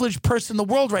most privileged person in the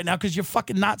world right now because you're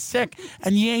fucking not sick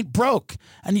and you ain't broke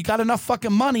and you got enough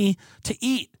fucking money to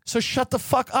eat. So shut the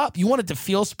fuck up. You wanted to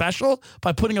feel special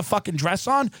by putting a fucking dress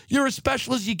on? You're as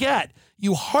special as you get.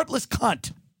 You heartless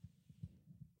cunt.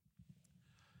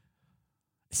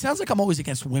 It sounds like I'm always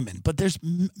against women, but there's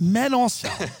men also.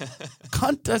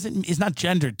 Cunt is not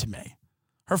gendered to me.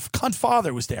 Her cunt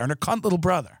father was there and her cunt little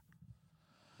brother.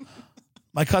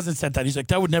 My cousin said that. He's like,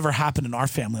 that would never happen in our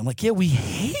family. I'm like, yeah, we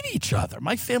hate each other.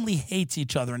 My family hates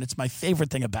each other, and it's my favorite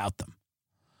thing about them.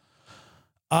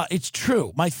 It's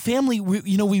true. My family,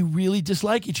 we really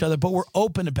dislike each other, but we're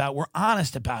open about it. We're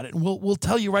honest about it. And we'll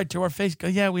tell you right to our face, go,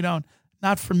 yeah, we don't.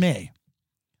 Not for me.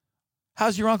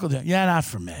 How's your uncle doing? Yeah, not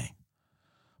for me.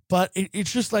 But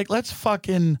it's just like, let's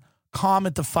fucking calm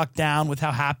it the fuck down with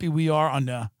how happy we are on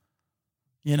the,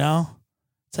 you know?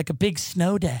 It's like a big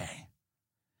snow day.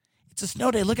 It's a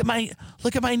snow day. Look at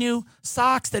my new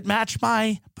socks that match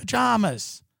my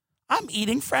pajamas. I'm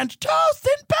eating French toast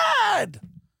in bed.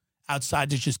 Outside,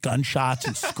 there's just gunshots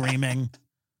and screaming.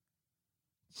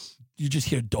 You just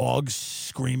hear dogs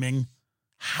screaming,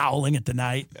 howling at the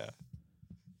night. Yeah.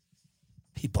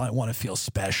 People, I want to feel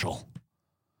special.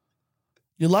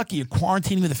 You're lucky you're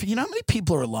quarantining with you know how many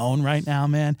people are alone right now,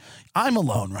 man? I'm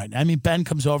alone right now. I mean, Ben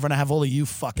comes over and I have all of you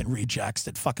fucking rejects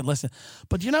that fucking listen.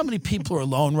 But you know how many people are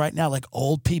alone right now? Like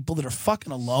old people that are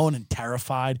fucking alone and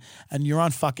terrified, and you're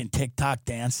on fucking TikTok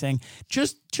dancing.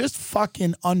 Just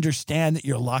fucking understand that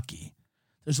you're lucky.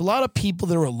 There's a lot of people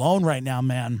that are alone right now,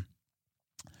 man.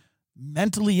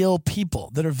 Mentally ill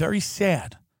people that are very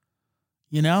sad.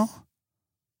 You know?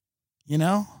 You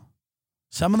know?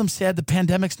 Some of them said the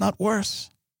pandemic's not worse.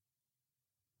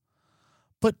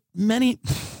 But many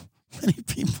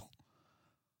people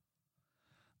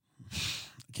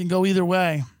can go either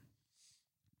way.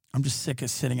 I'm just sick of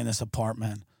sitting in this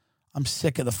apartment. I'm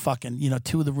sick of the fucking, you know,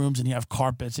 2 of the rooms and you have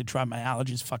carpets. It drive my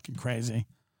allergies fucking crazy.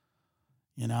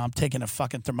 You know, I'm taking a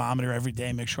fucking thermometer every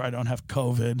day, make sure I don't have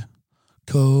COVID.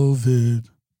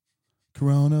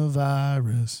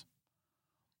 Coronavirus.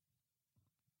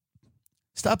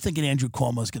 Stop thinking Andrew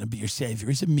Cuomo is going to be your savior.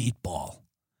 He's a meatball.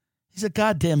 He's a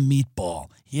goddamn meatball.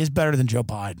 He is better than Joe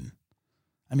Biden.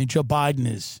 Joe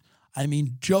Biden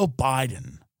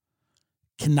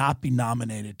cannot be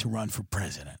nominated to run for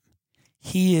president.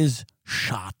 He is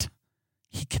shot.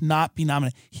 He cannot be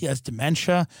nominated. He has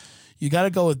dementia. You got to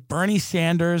go with Bernie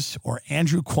Sanders or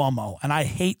Andrew Cuomo. And I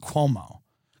hate Cuomo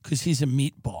because he's a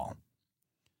meatball.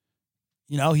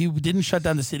 You know, he didn't shut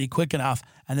down the city quick enough,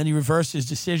 and then he reversed his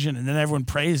decision, and then everyone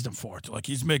praised him for it. Like,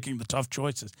 he's making the tough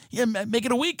choices. Yeah, make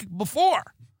it a week before.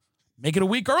 Make it a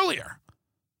week earlier.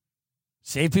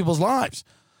 Save people's lives.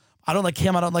 I don't like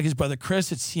him. I don't like his brother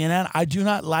Chris at CNN. I do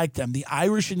not like them. The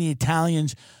Irish and the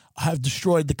Italians have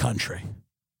destroyed the country.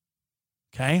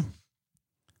 Okay?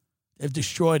 They've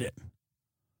destroyed it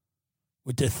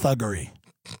with their thuggery.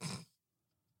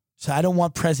 So I don't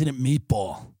want President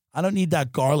Meatball. I don't need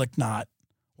that garlic knot.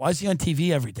 Why is he on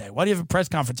TV every day? Why do you have a press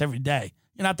conference every day?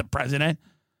 You're not the president.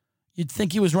 You'd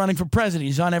think he was running for president.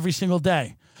 He's on every single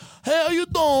day. Hey, how you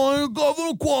doing,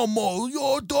 Governor Cuomo?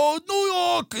 New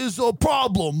York is a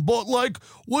problem, but, like,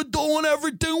 we're doing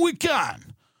everything we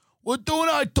can.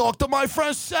 I talked to my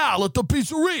friend Sal at the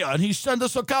pizzeria, and he sent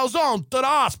us a calzone to the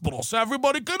hospital so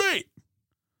everybody could eat.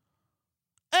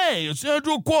 Hey, it's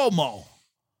Andrew Cuomo.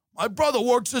 My brother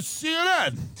works at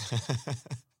CNN.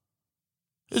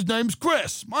 His name's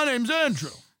Chris. My name's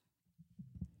Andrew.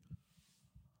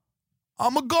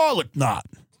 I'm a garlic knot.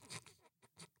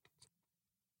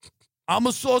 I'm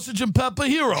a sausage and pepper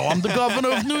hero. I'm the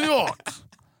governor of New York.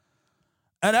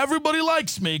 And everybody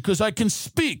likes me because I can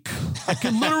speak. I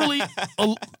can literally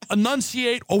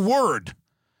enunciate a word.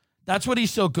 That's what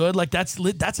he's so good. Like, that's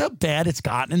how bad it's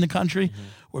gotten in the country,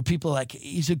 where people are like,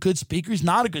 he's a good speaker. He's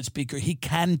not a good speaker. He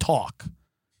can talk.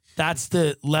 That's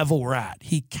the level we're at.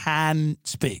 He can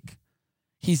speak.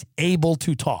 He's able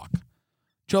to talk.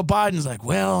 Joe Biden's like,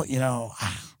 well,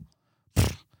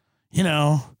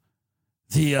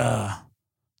 the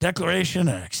Declaration,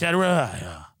 et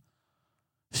cetera.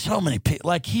 So many people.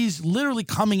 Like, he's literally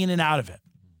coming in and out of it.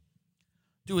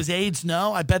 Do his aides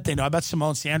know? I bet they know. I bet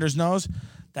Simone Sanders knows.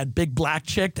 That big black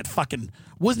chick that fucking...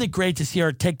 Wasn't it great to see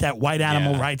her take that white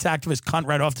animal rights activist cunt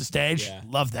right off the stage? Yeah.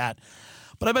 Love that.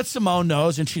 But I bet Simone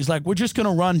knows, and she's like, we're just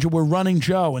going to we're running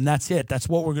Joe, and that's it. That's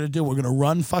what we're going to do. We're going to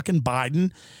run fucking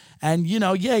Biden. And,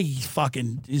 he's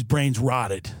fucking... His brain's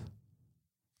rotted.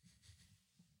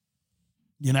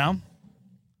 You know?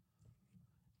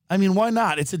 Why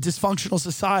not? It's a dysfunctional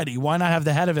society. Why not have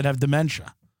the head of it have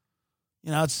dementia?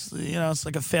 It's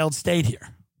like a failed state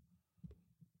here.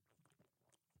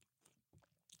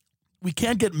 We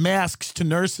can't get masks to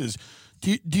nurses.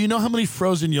 Do you know how many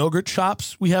frozen yogurt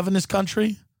shops we have in this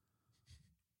country?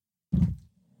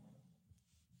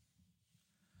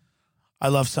 I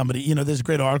love somebody. There's a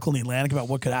great article in The Atlantic about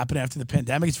what could happen after the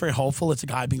pandemic. It's very hopeful. It's a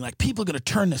guy being like, people are going to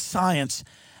turn to science,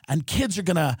 and kids are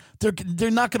they're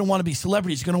not going to want to be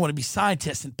celebrities. They're going to want to be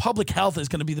scientists, and public health is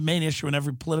going to be the main issue in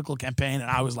every political campaign.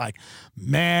 And I was like,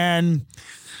 man,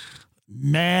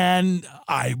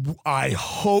 I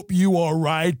hope you are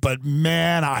right, but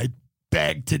man, I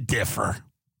beg to differ.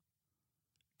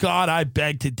 God, I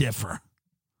beg to differ.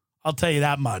 I'll tell you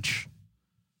that much.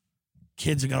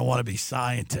 Kids are going to want to be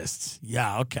scientists.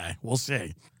 Yeah, okay, we'll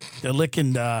see. They're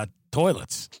licking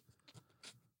toilets.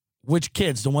 Which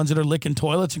kids? The ones that are licking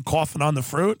toilets and coughing on the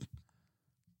fruit?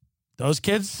 Those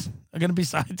kids are going to be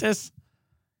scientists?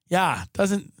 Yeah,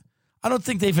 I don't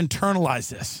think they've internalized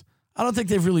this. I don't think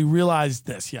they've really realized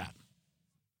this yet.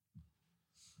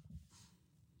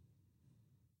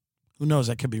 Who knows?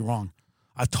 I could be wrong.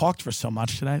 I've talked for so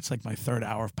much today. It's like my third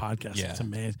hour of podcast. Yeah. It's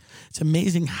amazing. It's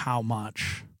amazing how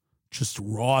much just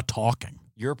raw talking.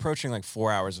 You're approaching like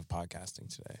 4 hours of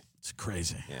podcasting today. It's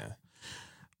crazy. Yeah.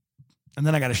 And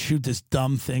then I got to shoot this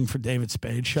dumb thing for David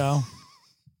Spade's show.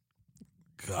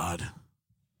 God.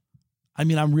 I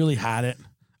mean, I'm really had it.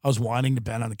 I was whining to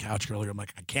Ben on the couch earlier. I'm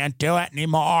like, I can't do it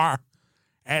anymore.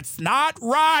 It's not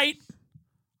right.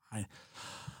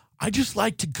 I just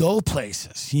like to go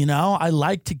places, you know? I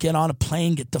like to get on a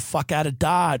plane, get the fuck out of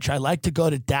Dodge. I like to go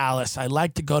to Dallas. I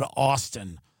like to go to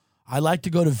Austin. I like to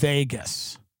go to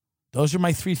Vegas. Those are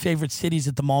my 3 favorite cities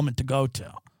at the moment to go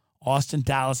to. Austin,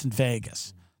 Dallas, and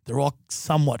Vegas. They're all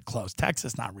somewhat close.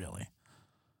 Texas, not really.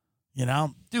 You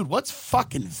know? Dude, what's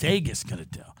fucking Vegas going to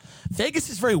do? Vegas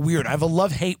is very weird. I have a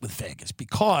love-hate with Vegas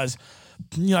because,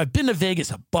 you know, I've been to Vegas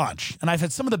a bunch, and I've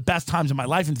had some of the best times in my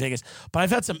life in Vegas, but I've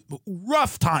had some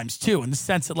rough times, too, in the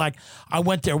sense that, like, I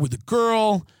went there with a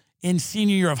girl in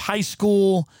senior year of high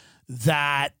school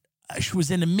that she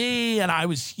was into me, and I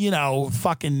was, you know,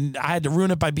 fucking, I had to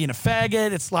ruin it by being a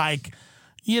faggot. It's like,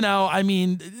 you know, I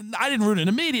mean, I didn't ruin it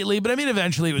immediately, but I mean,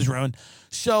 eventually it was ruined.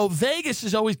 So Vegas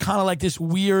is always kind of like this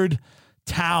weird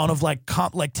town of like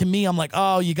to me, I'm like,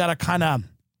 oh, you got to kind of,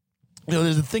 you know,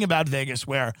 there's a thing about Vegas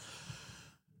where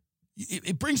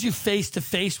it brings you face to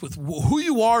face with who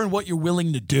you are and what you're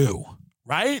willing to do,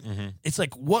 right? Mm-hmm. It's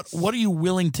like, what are you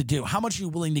willing to do? How much are you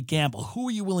willing to gamble? Who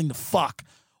are you willing to fuck?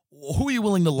 Who are you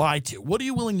willing to lie to? What are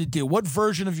you willing to do? What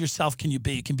version of yourself can you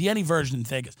be? You can be any version in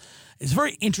Vegas. It's a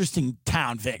very interesting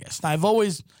town, Vegas. And I've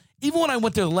always, even when I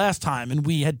went there the last time and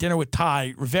we had dinner with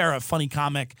Ty Rivera, funny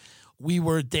comic, we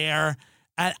were there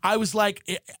and I was like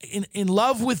in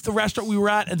love with the restaurant we were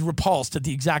at and repulsed at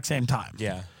the exact same time.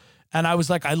 Yeah. And I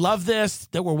was like, I love this,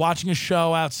 that we're watching a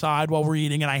show outside while we're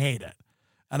eating and I hate it.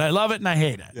 And I love it and I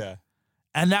hate it. Yeah.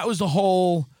 And that was the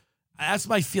whole, that's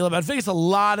my feel about Vegas. A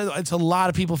lot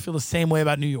of people feel the same way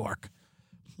about New York.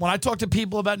 When I talk to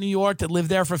people about New York that lived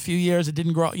there for a few years, that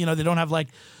didn't grow, you know, they don't have like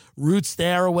roots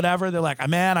there or whatever. They're like,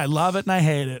 man, I love it and I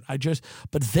hate it.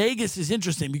 But Vegas is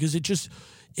interesting because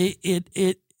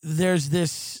there's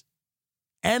this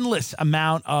endless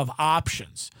amount of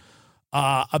options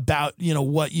about, you know,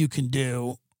 what you can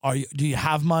do. Do you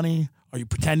have money? Are you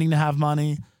pretending to have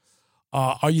money?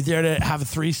 Are you there to have a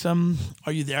threesome?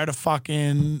 Are you there to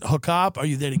fucking hook up? Are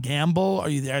you there to gamble? Are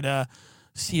you there to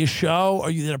see a show? Are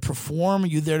you there to perform? Are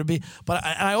you there to be? But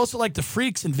I also like the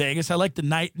freaks in Vegas. I like the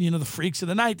night, you know, the freaks of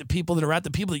the night, the people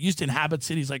that used to inhabit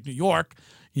cities like New York,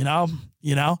 you know,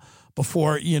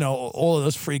 before, you know, all of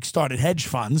those freaks started hedge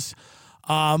funds.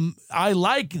 I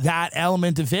like that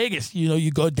element of Vegas. You know,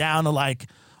 you go down to like,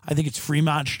 I think it's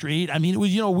Fremont Street. I mean, it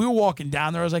was, you know, we were walking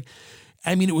down there. I was like,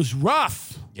 I mean, it was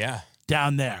rough. Yeah.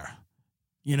 Down there,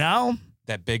 you know?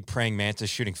 That big praying mantis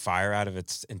shooting fire out of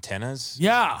its antennas.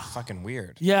 Yeah. Fucking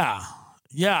weird. Yeah.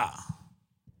 Yeah.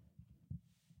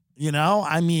 You know,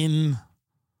 I mean,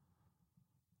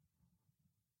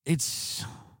 I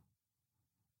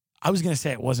was going to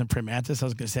say it wasn't Praying Mantis. I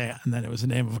was going to say, and then it was the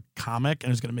name of a comic, and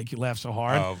it was going to make you laugh so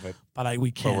hard. Oh, but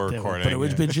we can't we're do recording, it. But it would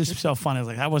have been just so funny. I was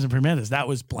like, that wasn't Praying Mantis. That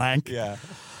was blank. Yeah.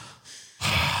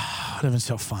 Would have been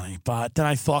so funny. But then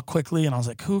I thought quickly, and I was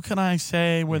like, who can I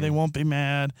say where they won't be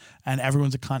mad? And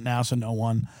everyone's a cunt now, so no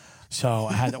one. So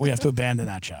we have to abandon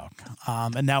that joke.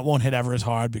 And that won't hit ever as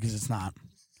hard because it's not.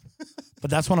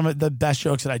 But that's one of the best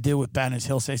jokes that I do with Ben is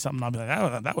he'll say something, and I'll be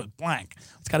like, that was blank.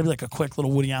 It's got to be like a quick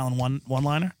little Woody Allen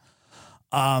one-liner.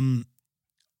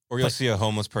 Or you'll see a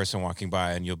homeless person walking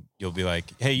by, and you'll be like,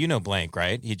 hey, you know blank,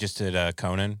 right? He just did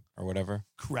Conan or whatever.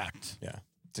 Correct. Yeah.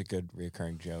 It's a good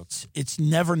reoccurring joke. It's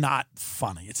never not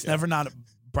funny. It's never not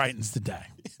brightens the day.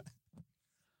 Yeah.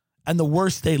 And the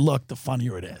worse they look, the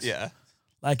funnier it is. Yeah.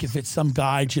 Like if it's some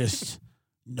guy just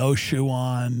no shoe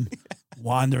on,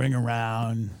 wandering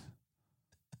around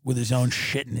with his own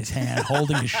shit in his hand,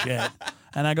 holding his shit.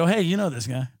 And I go, hey, you know this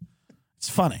guy. It's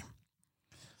funny.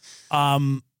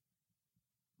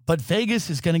 But Vegas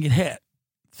is going to get hit.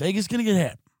 Vegas is going to get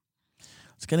hit.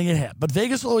 It's going to get hit. But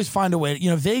Vegas will always find a way.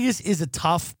 You know, Vegas is a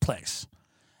tough place.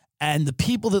 And the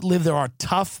people that live there are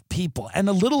tough people and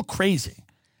a little crazy.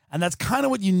 And that's kind of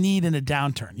what you need in a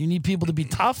downturn. You need people to be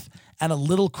tough and a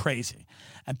little crazy.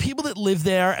 And people that live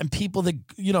there and people that,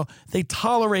 you know, they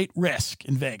tolerate risk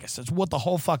in Vegas. That's what the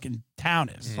whole fucking town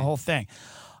is, the whole thing.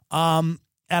 And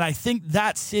I think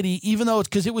that city, even though it's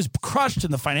because it was crushed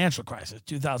in the financial crisis,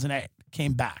 2008,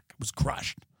 came back, it was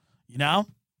crushed, you know?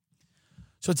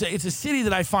 So it's a city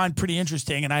that I find pretty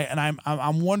interesting, and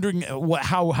I'm wondering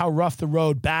how rough the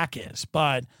road back is.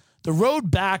 But the road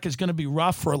back is going to be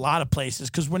rough for a lot of places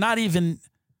because we're not even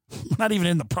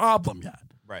in the problem yet.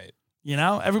 Right. You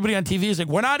know, everybody on TV is like,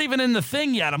 we're not even in the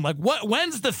thing yet. I'm like, what?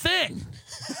 When's the thing?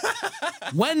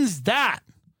 When's that?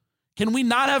 Can we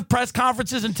not have press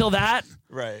conferences until that?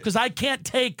 Right. Because I can't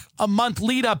take a month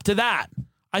lead up to that.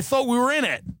 I thought we were in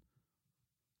it.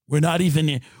 We're not even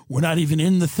in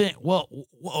the thing. Well,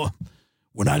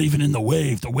 we're not even in the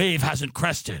wave. The wave hasn't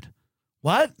crested.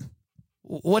 What?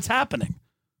 What's happening?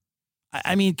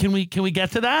 I mean, can we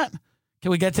get to that?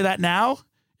 Can we get to that now?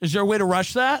 Is there a way to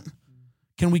rush that?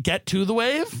 Can we get to the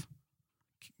wave?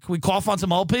 Can we cough on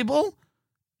some old people?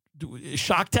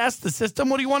 Shock test the system?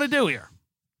 What do you want to do here?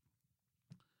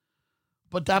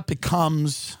 But that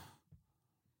becomes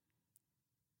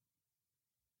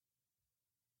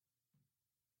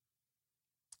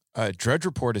Drudge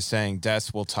Report is saying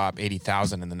deaths will top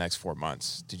 80,000 in the next 4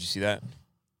 months. Did you see that?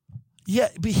 Yeah,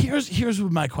 but here's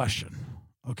my question.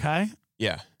 Okay?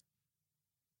 Yeah.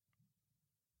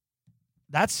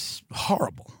 That's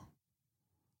horrible.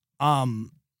 What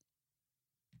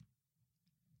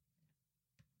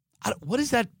is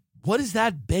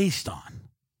that based on?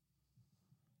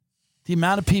 The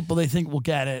amount of people they think will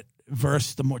get it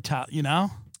versus the mortality, you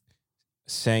know?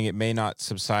 Saying it may not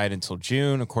subside until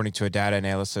June, according to a data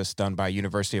analysis done by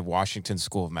University of Washington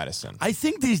School of Medicine. I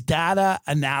think these data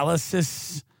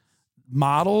analysis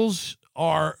models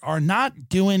are not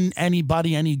doing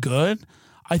anybody any good.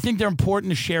 I think they're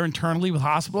important to share internally with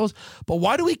hospitals, but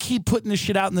why do we keep putting this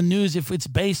shit out in the news if it's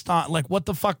based on, like, what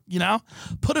the fuck, you know?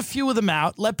 Put a few of them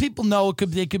out. Let people know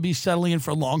they could be settling in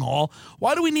for a long haul.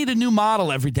 Why do we need a new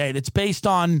model every day that's based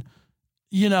on,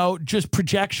 you know, just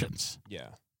projections? Yeah.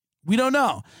 We don't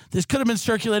know. This could have been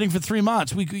circulating for 3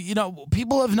 months.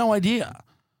 People have no idea.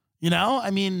 You know,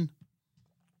 I mean,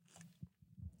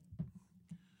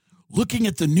 looking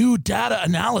at the new data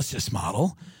analysis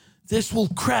model, this will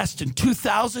crest in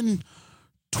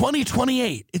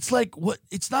 2028. It's like, what?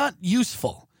 It's not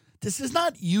useful. This is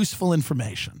not useful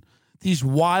information. These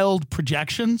wild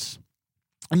projections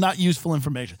are not useful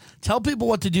information. Tell people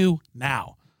what to do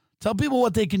now. Tell people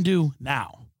what they can do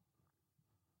now.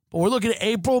 But we're looking at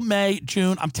April, May,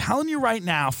 June. I'm telling you right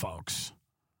now, folks,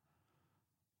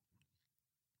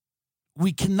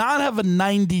 we cannot have a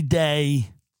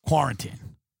 90-day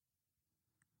quarantine.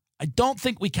 I don't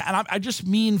think we can. I just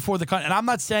mean for the country. And I'm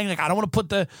not saying, like, I don't want to put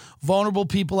the vulnerable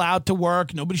people out to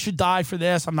work. Nobody should die for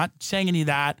this. I'm not saying any of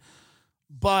that.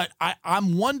 But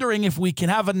I'm wondering if we can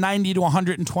have a 90 to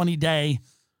 120-day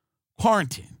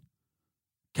quarantine.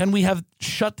 Can we have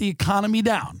shut the economy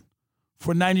down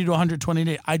for 90 to 120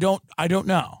 days? I don't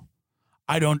know.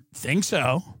 I don't think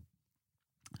so.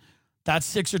 That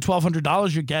 $600 or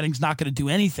 $1,200 you're getting is not going to do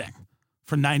anything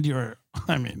for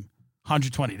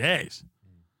 120 days.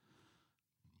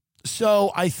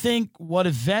 So I think what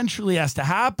eventually has to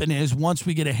happen is, once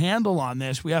we get a handle on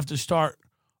this, we have to start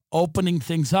opening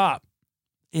things up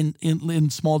in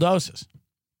small doses.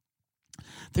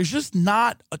 There's just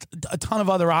not a ton of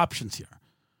other options here.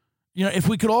 You know, if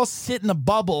we could all sit in a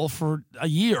bubble for a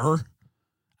year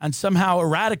and somehow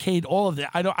eradicate all of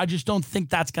that, I just don't think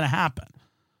that's going to happen.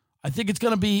 I think it's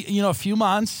going to be, you know, a few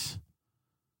months.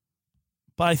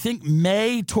 But I think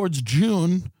May towards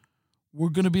June, we're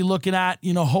going to be looking at,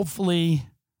 you know, hopefully,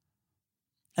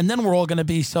 and then we're all going to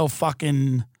be so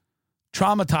fucking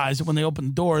traumatized that when they open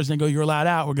the doors and they go, "You're allowed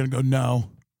out," we're going to go, "No."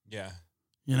 Yeah.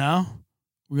 You know?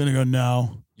 We're going to go,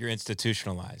 "No." You're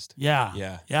institutionalized. Yeah.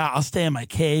 Yeah. Yeah, I'll stay in my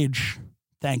cage.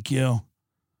 Thank you.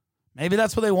 Maybe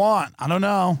that's what they want. I don't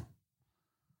know.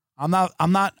 I'm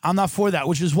not for that,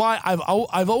 which is why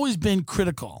I've always been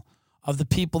critical of the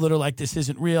people that are like, this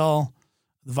isn't real,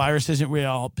 the virus isn't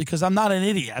real, because I'm not an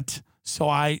idiot. So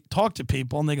I talk to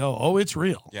people and they go, "Oh, it's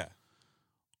real." Yeah.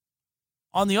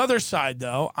 On the other side,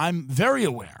 though, I'm very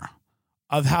aware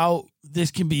of how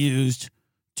this can be used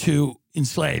to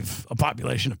enslave a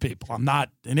population of people. I'm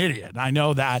not an idiot. I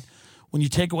know that when you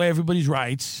take away everybody's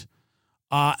rights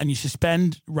and you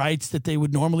suspend rights that they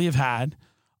would normally have had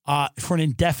for an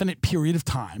indefinite period of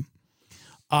time,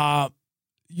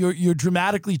 you're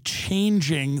dramatically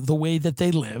changing the way that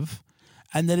they live.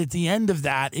 And that at the end of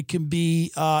that, it can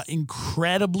be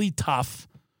incredibly tough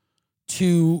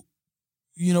to,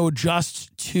 you know,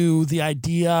 adjust to the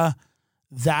idea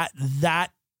that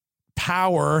that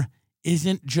power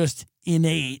isn't just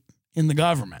innate in the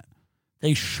government.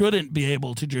 They shouldn't be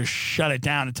able to just shut it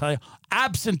down and tell you,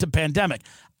 absent a pandemic,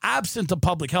 absent a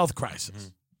public health crisis. Mm-hmm.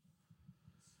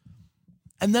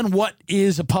 And then what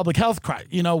is a public health crisis?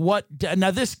 You know, now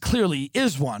this clearly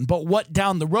is one, but what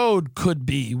down the road could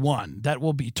be one that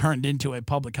will be turned into a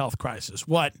public health crisis?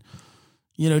 What,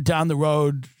 you know, down the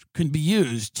road can be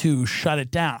used to shut it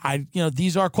down?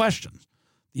 These are questions.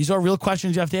 These are real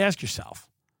questions you have to ask yourself.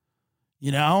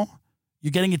 You know, you're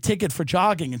getting a ticket for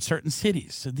jogging in certain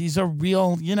cities. So these are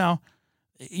real,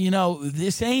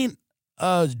 this ain't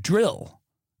a drill.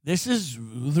 This is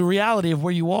the reality of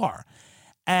where you are.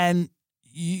 And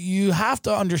you have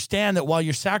to understand that while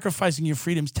you're sacrificing your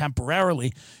freedoms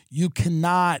temporarily, you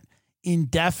cannot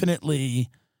indefinitely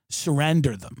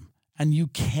surrender them. And you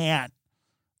can't,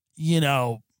 you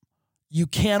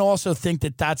can't also think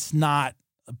that that's not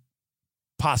a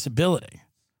possibility,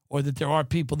 or that there are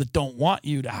people that don't want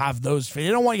you to have those freedoms.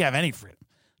 They don't want you to have any freedom.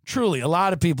 Truly, a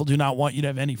lot of people do not want you to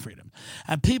have any freedom.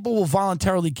 And people will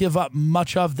voluntarily give up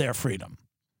much of their freedom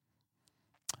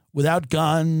without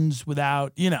guns,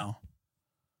 without, I'm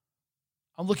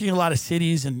looking at a lot of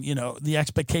cities and, the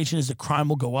expectation is that crime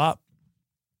will go up.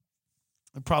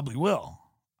 It probably will.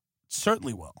 It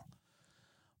certainly will.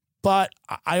 But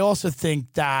I also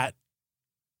think that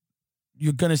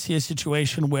you're going to see a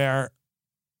situation where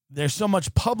there's so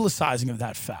much publicizing of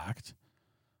that fact.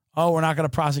 Oh, we're not going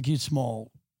to prosecute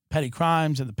small petty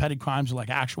crimes, and the petty crimes are like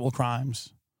actual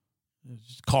crimes.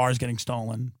 Cars getting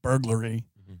stolen, burglary.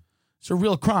 Mm-hmm. So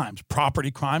real crimes. Property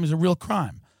crime is a real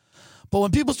crime. But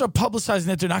when people start publicizing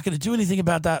that they're not going to do anything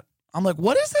about that, I'm like,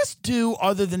 what does this do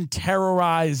other than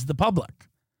terrorize the public?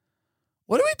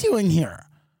 What are we doing here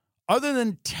other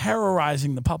than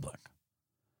terrorizing the public?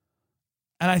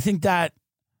 And I think that,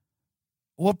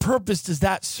 what purpose does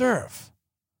that serve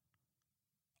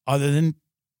other than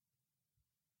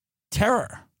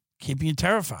terror, keeping you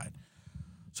terrified?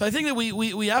 So I think that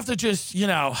we have to just,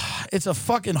 it's a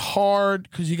fucking hard,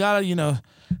 because you got to,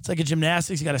 it's like a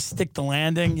gymnastics. You got to stick the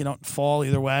landing. You don't fall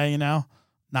either way, Not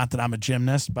that I'm a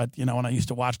gymnast, but, when I used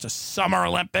to watch the Summer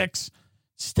Olympics,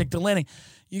 stick the landing.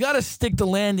 You got to stick the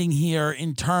landing here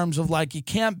in terms of, like, you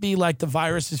can't be like the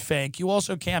virus is fake. You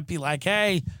also can't be like,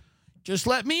 hey, just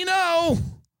let me know.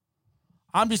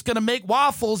 I'm just going to make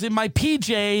waffles in my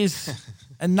PJs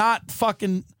and not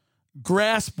fucking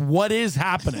grasp what is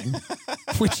happening,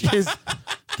 which is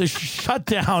the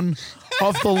shutdown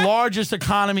of the largest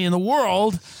economy in the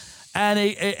world and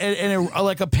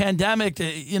like a pandemic.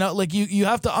 You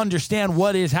have to understand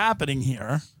what is happening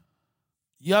here.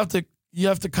 You have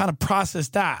to kind of process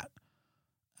that,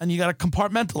 and you got to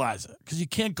compartmentalize it, because you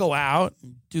can't go out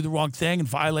and do the wrong thing and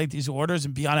violate these orders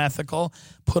and be unethical,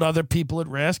 put other people at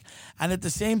risk. And at the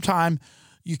same time,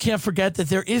 you can't forget that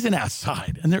there is an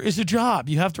outside and there is a job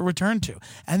you have to return to,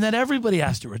 and that everybody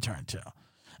has to return to.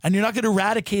 And you're not going to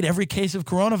eradicate every case of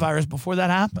coronavirus before that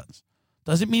happens.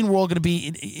 Doesn't mean we're all going to be,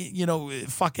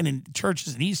 fucking in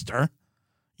churches at Easter,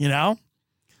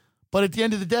 But at the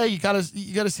end of the day, you gotta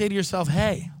say to yourself,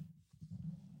 hey,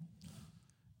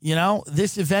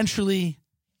 this eventually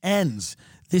ends.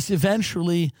 This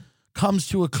eventually comes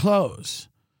to a close.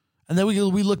 And then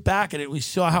we look back at it. We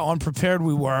saw how unprepared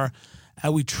we were,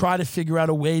 and we try to figure out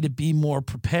a way to be more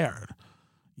prepared,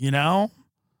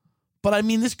 But, I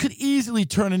mean, this could easily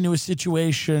turn into a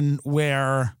situation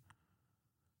where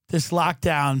this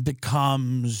lockdown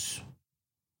becomes,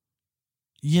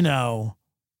 a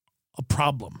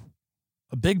problem,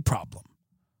 a big problem,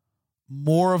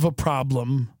 more of a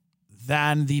problem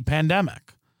than the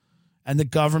pandemic. And the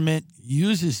government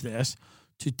uses this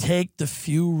to take the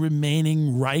few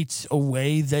remaining rights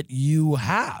away that you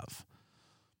have.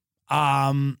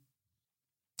 And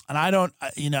I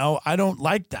don't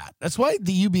like that. That's why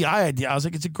the UBI idea, I was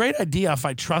like, it's a great idea if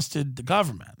I trusted the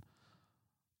government.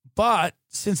 But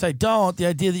since I don't, the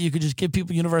idea that you could just give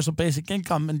people universal basic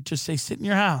income and just say, sit in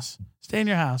your house, stay in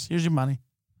your house, here's your money.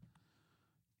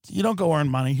 You don't go earn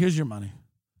money, here's your money.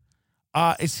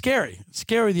 It's scary. It's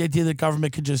scary, the idea that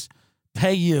government could just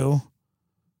pay you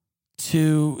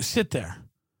to sit there,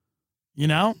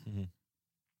 Mm-hmm.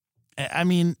 I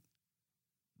mean,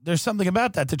 there's something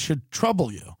about that should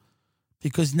trouble you,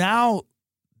 because now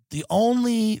the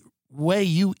only way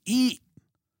you eat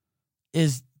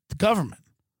is the government.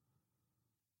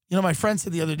 My friend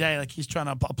said the other day, like, he's trying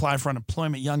to apply for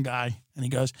unemployment, young guy, and he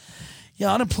goes,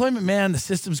 yeah, unemployment, man, the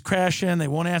system's crashing. They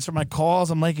won't answer my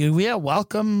calls. I'm like, yeah,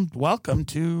 welcome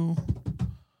to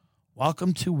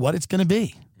what it's going to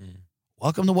be. Mm.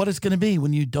 Welcome to what it's going to be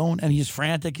when you don't. And he's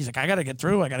frantic. He's like, I got to get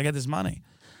through. I got to get this money.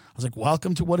 I was like,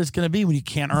 welcome to what it's going to be when you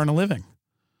can't earn a living.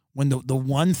 When the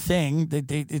one thing that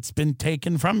it's been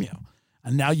taken from you.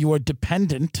 And now you are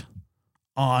dependent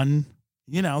on,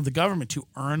 the government to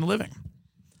earn a living.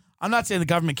 I'm not saying the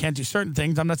government can't do certain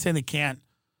things. I'm not saying they can't,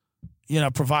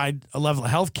 provide a level of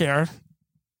health care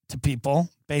to people,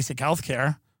 basic health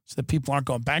care, so that people aren't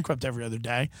going bankrupt every other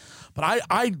day. But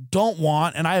I don't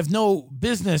want, and I have no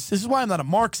business. This is why I'm not a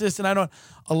Marxist, and a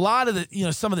lot of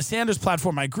the, some of the Sanders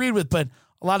platform I agreed with, but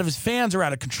a lot of his fans are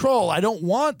out of control. I don't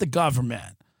want the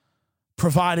government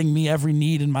providing me every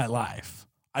need in my life.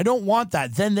 I don't want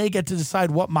that. Then they get to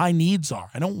decide what my needs are.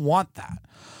 I don't want that.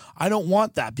 I don't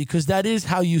want that, because that is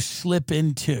how you slip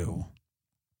into,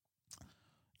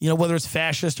 whether it's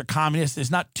fascist or communist,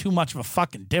 there's not too much of a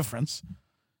fucking difference.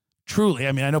 Truly.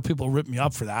 I mean, I know people rip me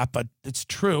up for that, but it's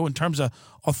true in terms of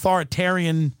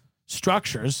authoritarian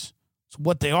structures. It's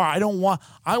what they are.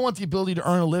 I want the ability to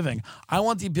earn a living. I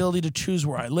want the ability to choose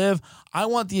where I live. I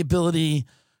want the ability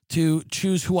to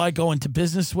choose who I go into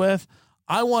business with.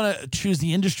 I want to choose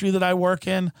the industry that I work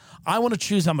in. I want to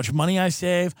choose how much money I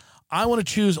save. I want to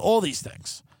choose all these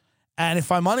things. And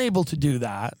if I'm unable to do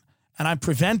that and I'm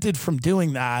prevented from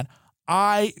doing that,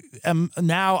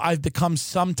 I've become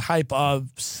some type of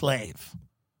slave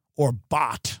or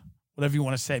bot, whatever you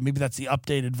want to say. Maybe that's the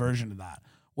updated version of that.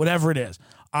 Whatever it is.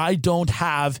 I don't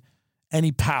have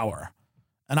any power.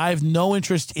 And I have no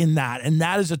interest in that. And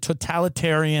that is a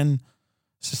totalitarian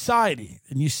society.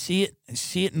 And you see it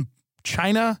in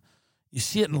China. You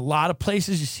see it in a lot of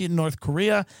places. You see it in North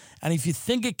Korea. And if you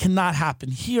think it cannot happen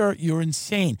here, you're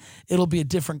insane. It'll be a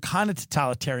different kind of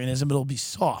totalitarianism. It'll be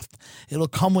soft. It'll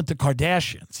come with the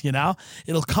Kardashians,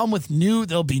 It'll come with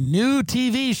there'll be new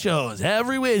TV shows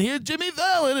every week. Here's Jimmy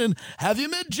Fallon and have you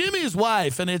met Jimmy's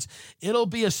wife? And it'll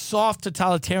be a soft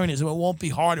totalitarianism. It won't be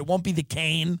hard. It won't be the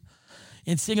cane.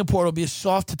 In Singapore, it'll be a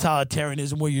soft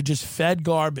totalitarianism where you're just fed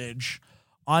garbage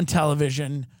on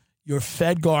television. You're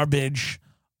fed garbage.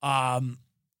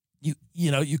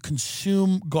 You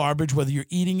consume garbage, whether you're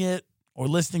eating it or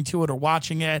listening to it or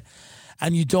watching it,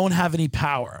 and you don't have any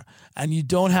power and you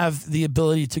don't have the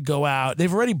ability to go out.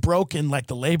 They've already broken like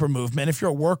the labor movement. If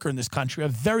you're a worker in this country, you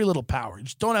have very little power. You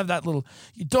just don't have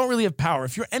you don't really have power.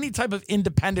 If you're any type of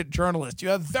independent journalist, you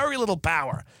have very little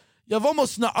power. You have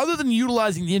almost no, other than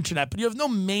utilizing the internet, but you have no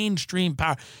mainstream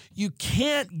power. You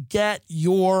can't get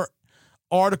your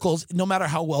articles, no matter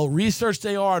how well researched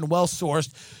they are and well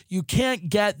sourced, you can't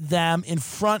get them in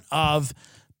front of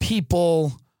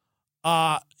people.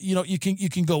 You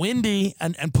can go indie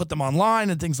and put them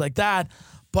online and things like that,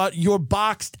 but you're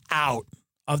boxed out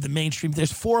of the mainstream.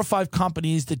 There's 4 or 5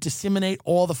 companies that disseminate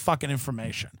all the fucking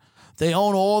information. They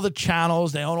own all the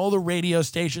channels. They own all the radio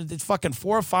stations. It's fucking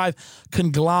 4 or 5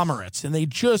 conglomerates, and they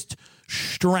just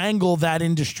strangle that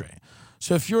industry.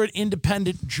 So if you're an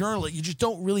independent journalist, you just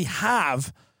don't really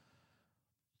have,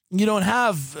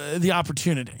 the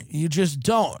opportunity. You just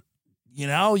don't.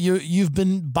 You've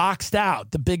been boxed out.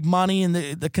 The big money and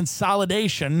the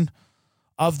consolidation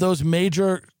of those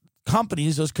major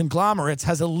companies, those conglomerates,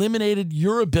 has eliminated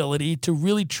your ability to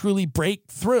really, truly break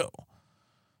through.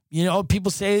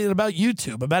 People say it about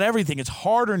YouTube, about everything. It's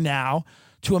harder now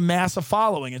to amass a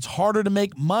following. It's harder to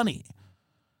make money.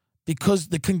 Because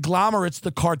the conglomerates,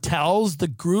 the cartels, the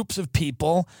groups of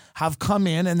people have come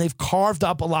in and they've carved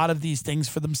up a lot of these things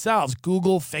for themselves.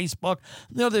 Google, Facebook,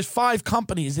 there's 5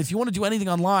 companies. If you want to do anything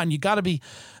online, you got to be,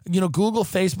 Google,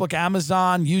 Facebook,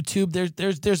 Amazon, YouTube.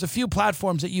 There's a few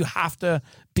platforms that you have to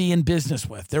be in business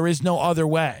with. There is no other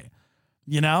way,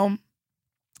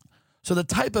 So the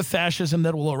type of fascism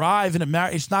that will arrive in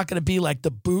America, it's not going to be like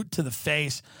the boot to the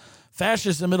face.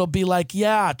 Fascism, it'll be like,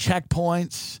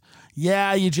 checkpoints.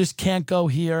 Yeah, you just can't go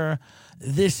here.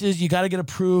 You got to get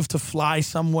approved to fly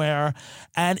somewhere.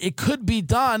 And it could be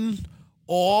done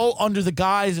all under the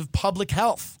guise of public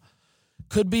health.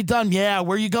 Could be done. Yeah,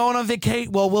 where you going on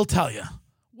vacation? Well, we'll tell you.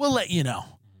 We'll let you know.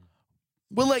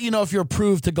 We'll let you know if you're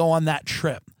approved to go on that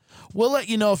trip. We'll let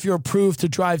you know if you're approved to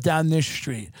drive down this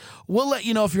street. We'll let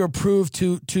you know if you're approved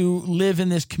to live in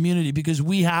this community because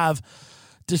we have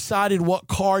decided what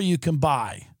car you can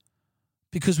buy.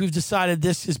 Because we've decided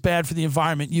this is bad for the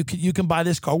environment. You can buy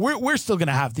this car. We're still going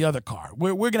to have the other car.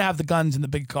 We're going to have the guns and the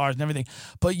big cars and everything.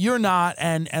 But you're not,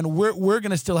 and we're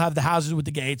going to still have the houses with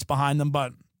the gates behind them.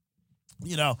 But,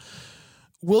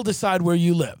 we'll decide where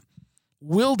you live.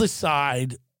 We'll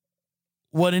decide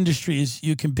what industries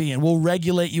you can be in. We'll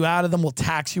regulate you out of them. We'll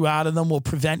tax you out of them. We'll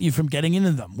prevent you from getting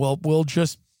into them. We'll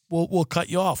cut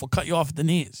you off. We'll cut you off at the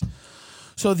knees.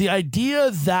 So the idea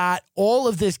that all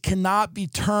of this cannot be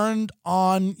turned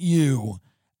on you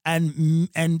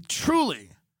and truly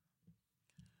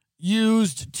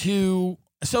used to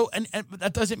and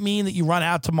that doesn't mean that you run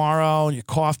out tomorrow and you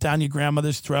cough down your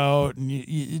grandmother's throat and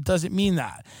it doesn't mean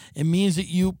that. It means that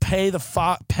you pay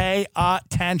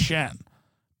attention.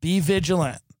 Be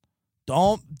vigilant.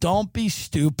 Don't be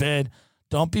stupid.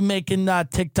 Don't be making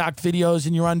TikTok videos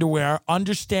in your underwear.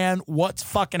 Understand what's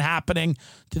fucking happening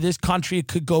to this country. It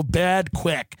could go bad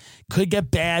quick. Could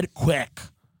get bad quick.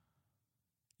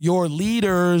 Your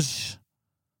leaders,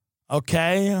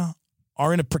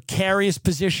 are in a precarious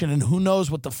position, and who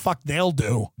knows what the fuck they'll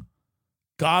do.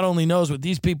 God only knows what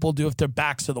these people do if their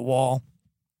backs to the wall.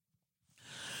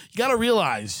 You got to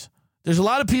realize there's a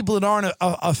lot of people that aren't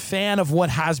a fan of what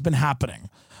has been happening.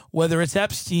 whether it's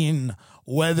Epstein,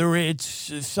 whether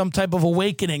it's some type of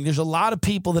awakening. There's a lot of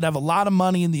people that have a lot of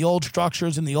money in the old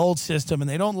structures, in the old system, and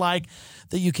they don't like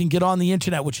that you can get on the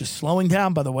internet, which is slowing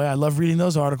down, by the way. I love reading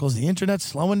those articles. The internet's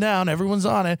slowing down. Everyone's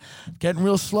on it, getting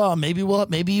real slow. Maybe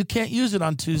you can't use it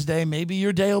on Tuesday. Maybe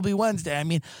your day will be Wednesday. I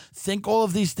mean, think all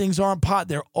of these things aren't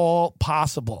they're all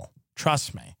possible.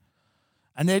 Trust me.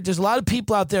 And there's a lot of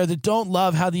people out there that don't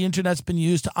love how the internet's been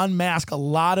used to unmask a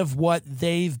lot of what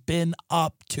they've been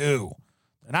up to.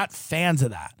 They're not fans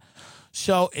of that.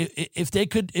 So if they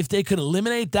could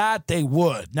eliminate that, they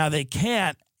would. Now they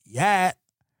can't yet,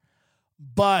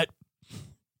 but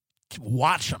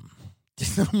watch them.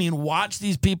 I mean, watch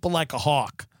these people like a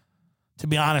hawk, to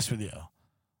be honest with you.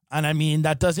 And I mean,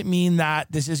 that doesn't mean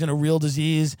that this isn't a real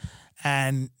disease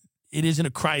and it isn't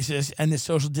a crisis and the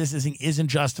social distancing isn't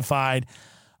justified.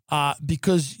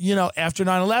 Because, after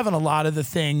 9/11, a lot of the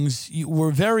things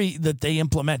that they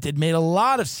implemented made a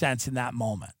lot of sense in that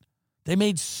moment. They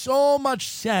made so much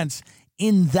sense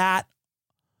in that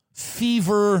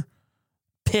fever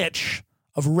pitch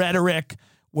of rhetoric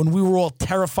when we were all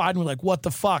terrified and we're like, what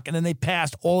the fuck? And then they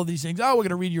passed all of these things. Oh, we're going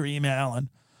to read your email and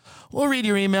we'll read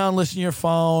your email and listen to your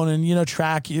phone and,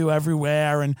 track you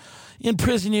everywhere and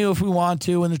imprison you if we want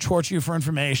to and to torture you for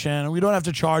information. And we don't have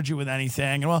to charge you with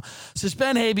anything. And we'll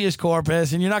suspend habeas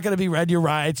corpus and you're not going to be read your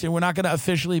rights and we're not going to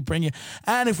officially bring you.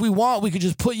 And if we want, we could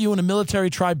just put you in a military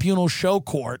tribunal show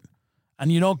court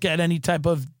and you don't get any type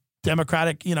of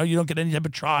democratic, you don't get any type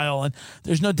of trial and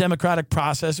there's no democratic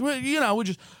process. We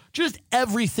just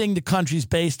everything the country's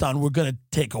based on, we're going to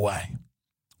take away.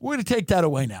 We're going to take that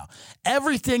away now.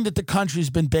 Everything that the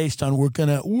country's been based on, we're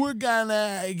gonna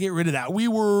get rid of that. We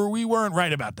weren't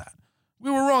right about that. We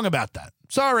were wrong about that.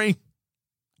 Sorry.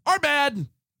 Our bad.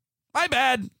 My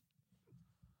bad.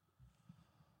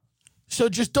 So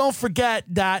just don't forget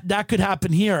that could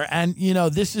happen here. And,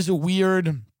 this is a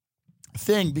weird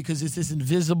thing because it's this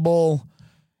invisible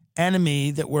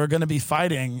enemy that we're going to be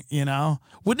fighting,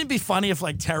 Wouldn't it be funny if,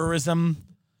 like, terrorism...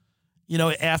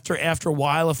 after a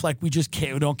while, if we just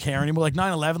we don't care anymore, like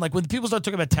 9/11, like when people start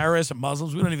talking about terrorists and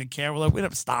Muslims, we don't even care. We're like, we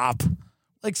don't stop.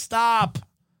 Stop.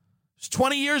 It's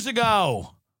 20 years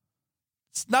ago.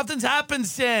 Nothing's happened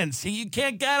since. You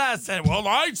can't get us. And, well,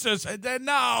 ISIS.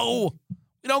 No,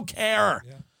 we don't care.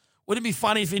 Yeah. Wouldn't it be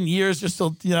funny if in years you're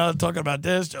still, talking about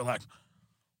this? They're like,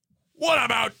 what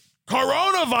about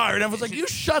coronavirus? And everyone's like, you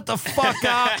shut the fuck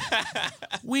up.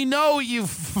 We know you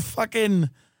fucking...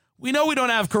 We know we don't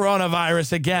have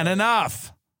coronavirus again.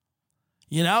 Enough.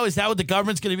 Is that what the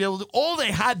government's going to be able to do? All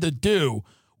they had to do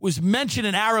was mention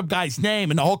an Arab guy's name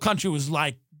and the whole country was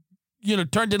like,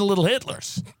 turned into little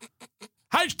Hitlers.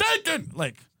 Heistetten!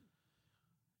 Like,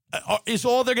 is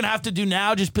all they're going to have to do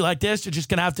now just be like this? They're just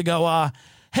going to have to go,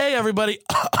 hey, everybody.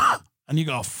 And you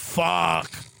go,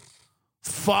 fuck.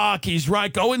 Fuck, he's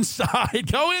right. Go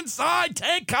inside. Go inside.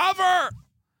 Take cover.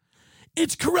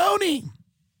 It's Corona.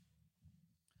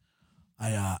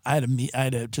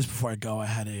 Just before I go,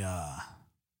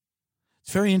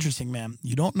 it's very interesting, man.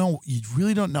 You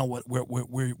really don't know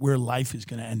where life is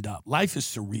going to end up. Life is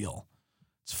surreal.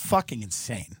 It's fucking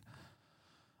insane.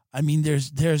 I mean,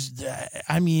 there's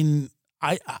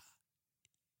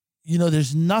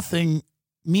nothing.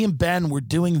 Me and Ben were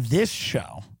doing this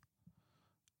show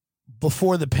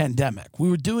before the pandemic.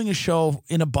 We were doing a show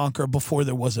in a bunker before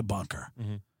there was a bunker.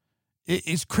 Mm-hmm.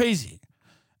 It's crazy.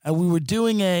 And we were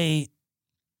doing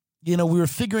we were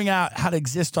figuring out how to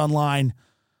exist online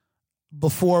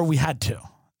before we had to.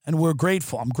 And we're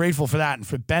grateful. I'm grateful for that. And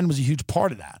for Ben was a huge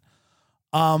part of that.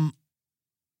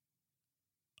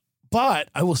 But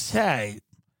I will say,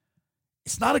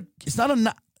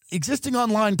 existing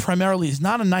online primarily is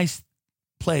not a nice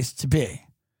place to be.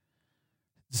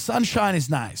 The sunshine is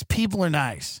nice. People are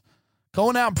nice.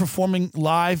 Going out and performing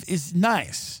live is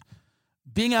nice.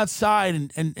 Being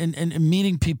outside and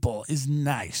meeting people is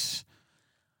nice.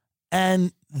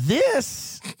 And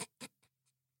this,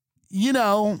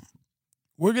 we're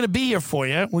going to be here for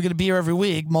you. We're going to be here every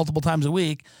week, multiple times a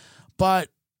week. But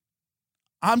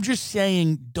I'm just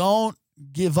saying, don't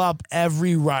give up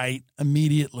every right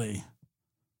immediately.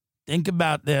 Think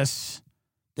about this.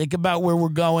 Think about where we're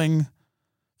going.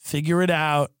 Figure it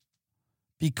out.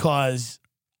 Because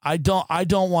I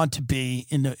don't want to be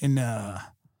in the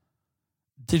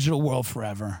digital world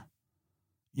forever.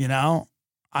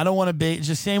 I don't want to be. It's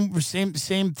the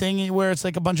same thing where it's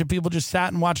like a bunch of people just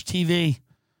sat and watched TV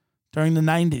during the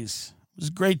 90s. It was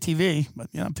great TV, but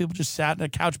people just sat in a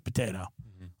couch potato.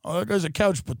 Mm-hmm. Oh, that guy's a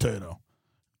couch potato.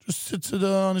 Just sits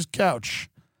on his couch.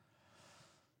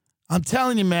 I'm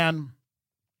telling you, man,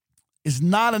 it's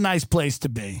not a nice place to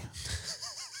be.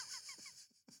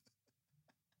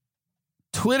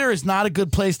 Twitter is not a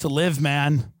good place to live,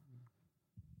 man.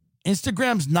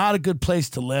 Instagram's not a good place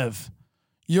to live.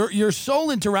 Your sole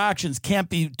interactions can't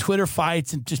be Twitter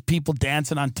fights and just people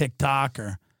dancing on TikTok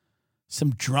or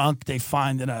some drunk they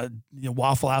find in a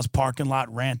Waffle House parking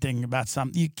lot ranting about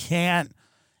something. It can't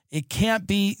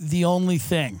be the only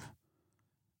thing.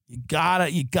 You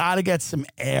gotta get some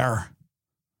air.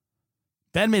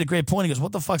 Ben made a great point. He goes,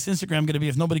 what the fuck's Instagram going to be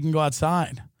if nobody can go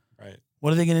outside? Right.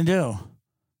 What are they going to do?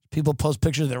 People post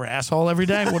pictures of their asshole every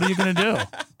day? What are you going to do?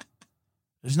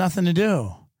 There's nothing to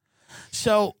do.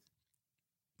 So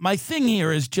my thing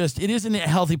here is just, it isn't a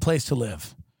healthy place to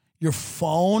live. Your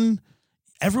phone,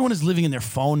 everyone is living in their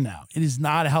phone now. It is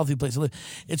not a healthy place to live.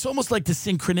 It's almost like the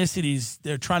synchronicities,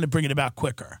 they're trying to bring it about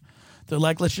quicker. They're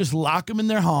like, let's just lock them in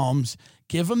their homes,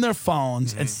 give them their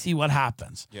phones, and see what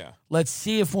happens. Yeah. Let's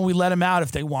see if when we let them out,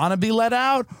 if they want to be let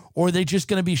out, or are they just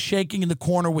going to be shaking in the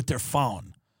corner with their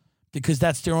phone because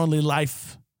that's their only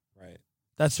life. Right.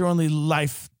 That's their only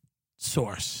life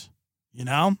source. You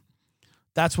know?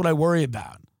 That's what I worry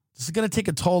about. This is going to take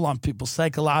a toll on people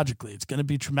psychologically. It's going to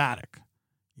be traumatic.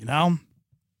 You know?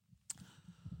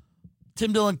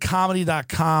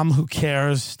 TimDillonComedy.com. Who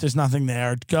cares? There's nothing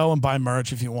there. Go and buy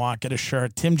merch if you want. Get a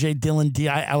shirt. Tim J. Dillon,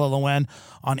 Dillon,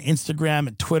 on Instagram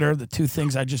and Twitter. The two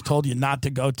things I just told you not to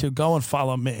go to. Go and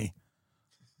follow me.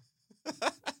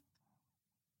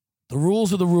 The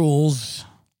rules are the rules.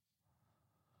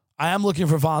 I am looking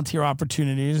for volunteer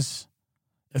opportunities.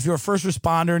 If you're a first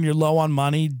responder and you're low on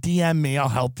money, DM me. I'll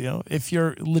help you. If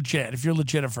you're legit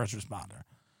a first responder.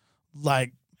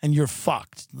 Like, and you're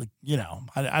fucked. Like, you know,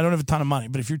 I don't have a ton of money,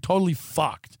 but if you're totally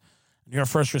fucked and you're a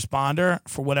first responder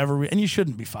for whatever reason, and you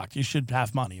shouldn't be fucked. You should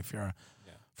have money if you're a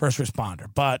first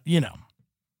responder. But, you know,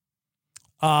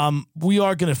 we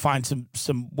are going to find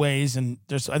some ways, and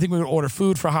I think we're going to order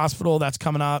food for a hospital. That's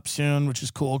coming up soon, which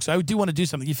is cool. Because I do want to do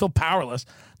something. You feel powerless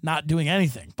not doing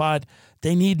anything, but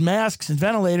they need masks and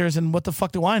ventilators, and what the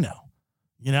fuck do I know?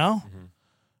 You know? Mm-hmm.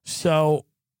 So,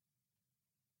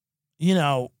 you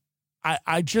know,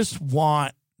 I just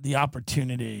want the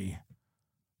opportunity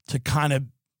to kind of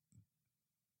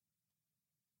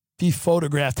be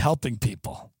photographed helping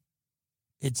people.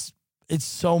 It's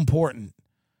so important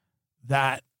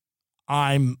that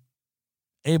I'm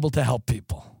able to help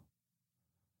people,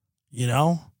 you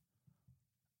know,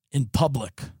 in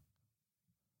public,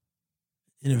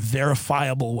 in a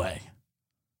verifiable way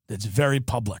that's very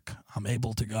public. I'm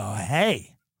able to go,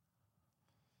 hey,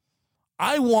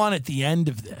 I want at the end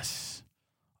of this,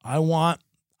 I want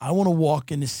to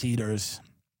walk into Cedars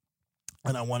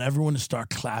and I want everyone to start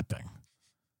clapping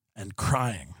and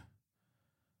crying.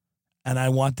 And I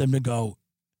want them to go,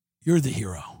 you're the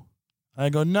hero. And I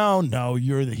go, no,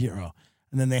 you're the hero.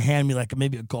 And then they hand me like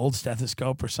maybe a gold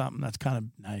stethoscope or something. That's kind of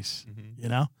nice, you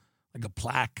know, like a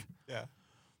plaque. Yeah.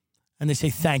 And they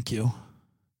say, thank you.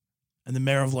 And the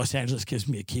mayor of Los Angeles gives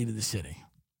me a key to the city.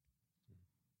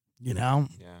 You know?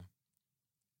 Yeah.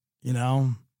 You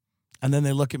know? And then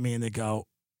they look at me and they go,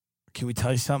 can we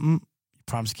tell you something? You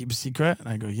promise to keep a secret? And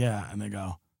I go, yeah. And they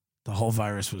go, the whole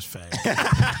virus was fake. And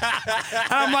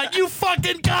I'm like, you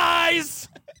fucking guys!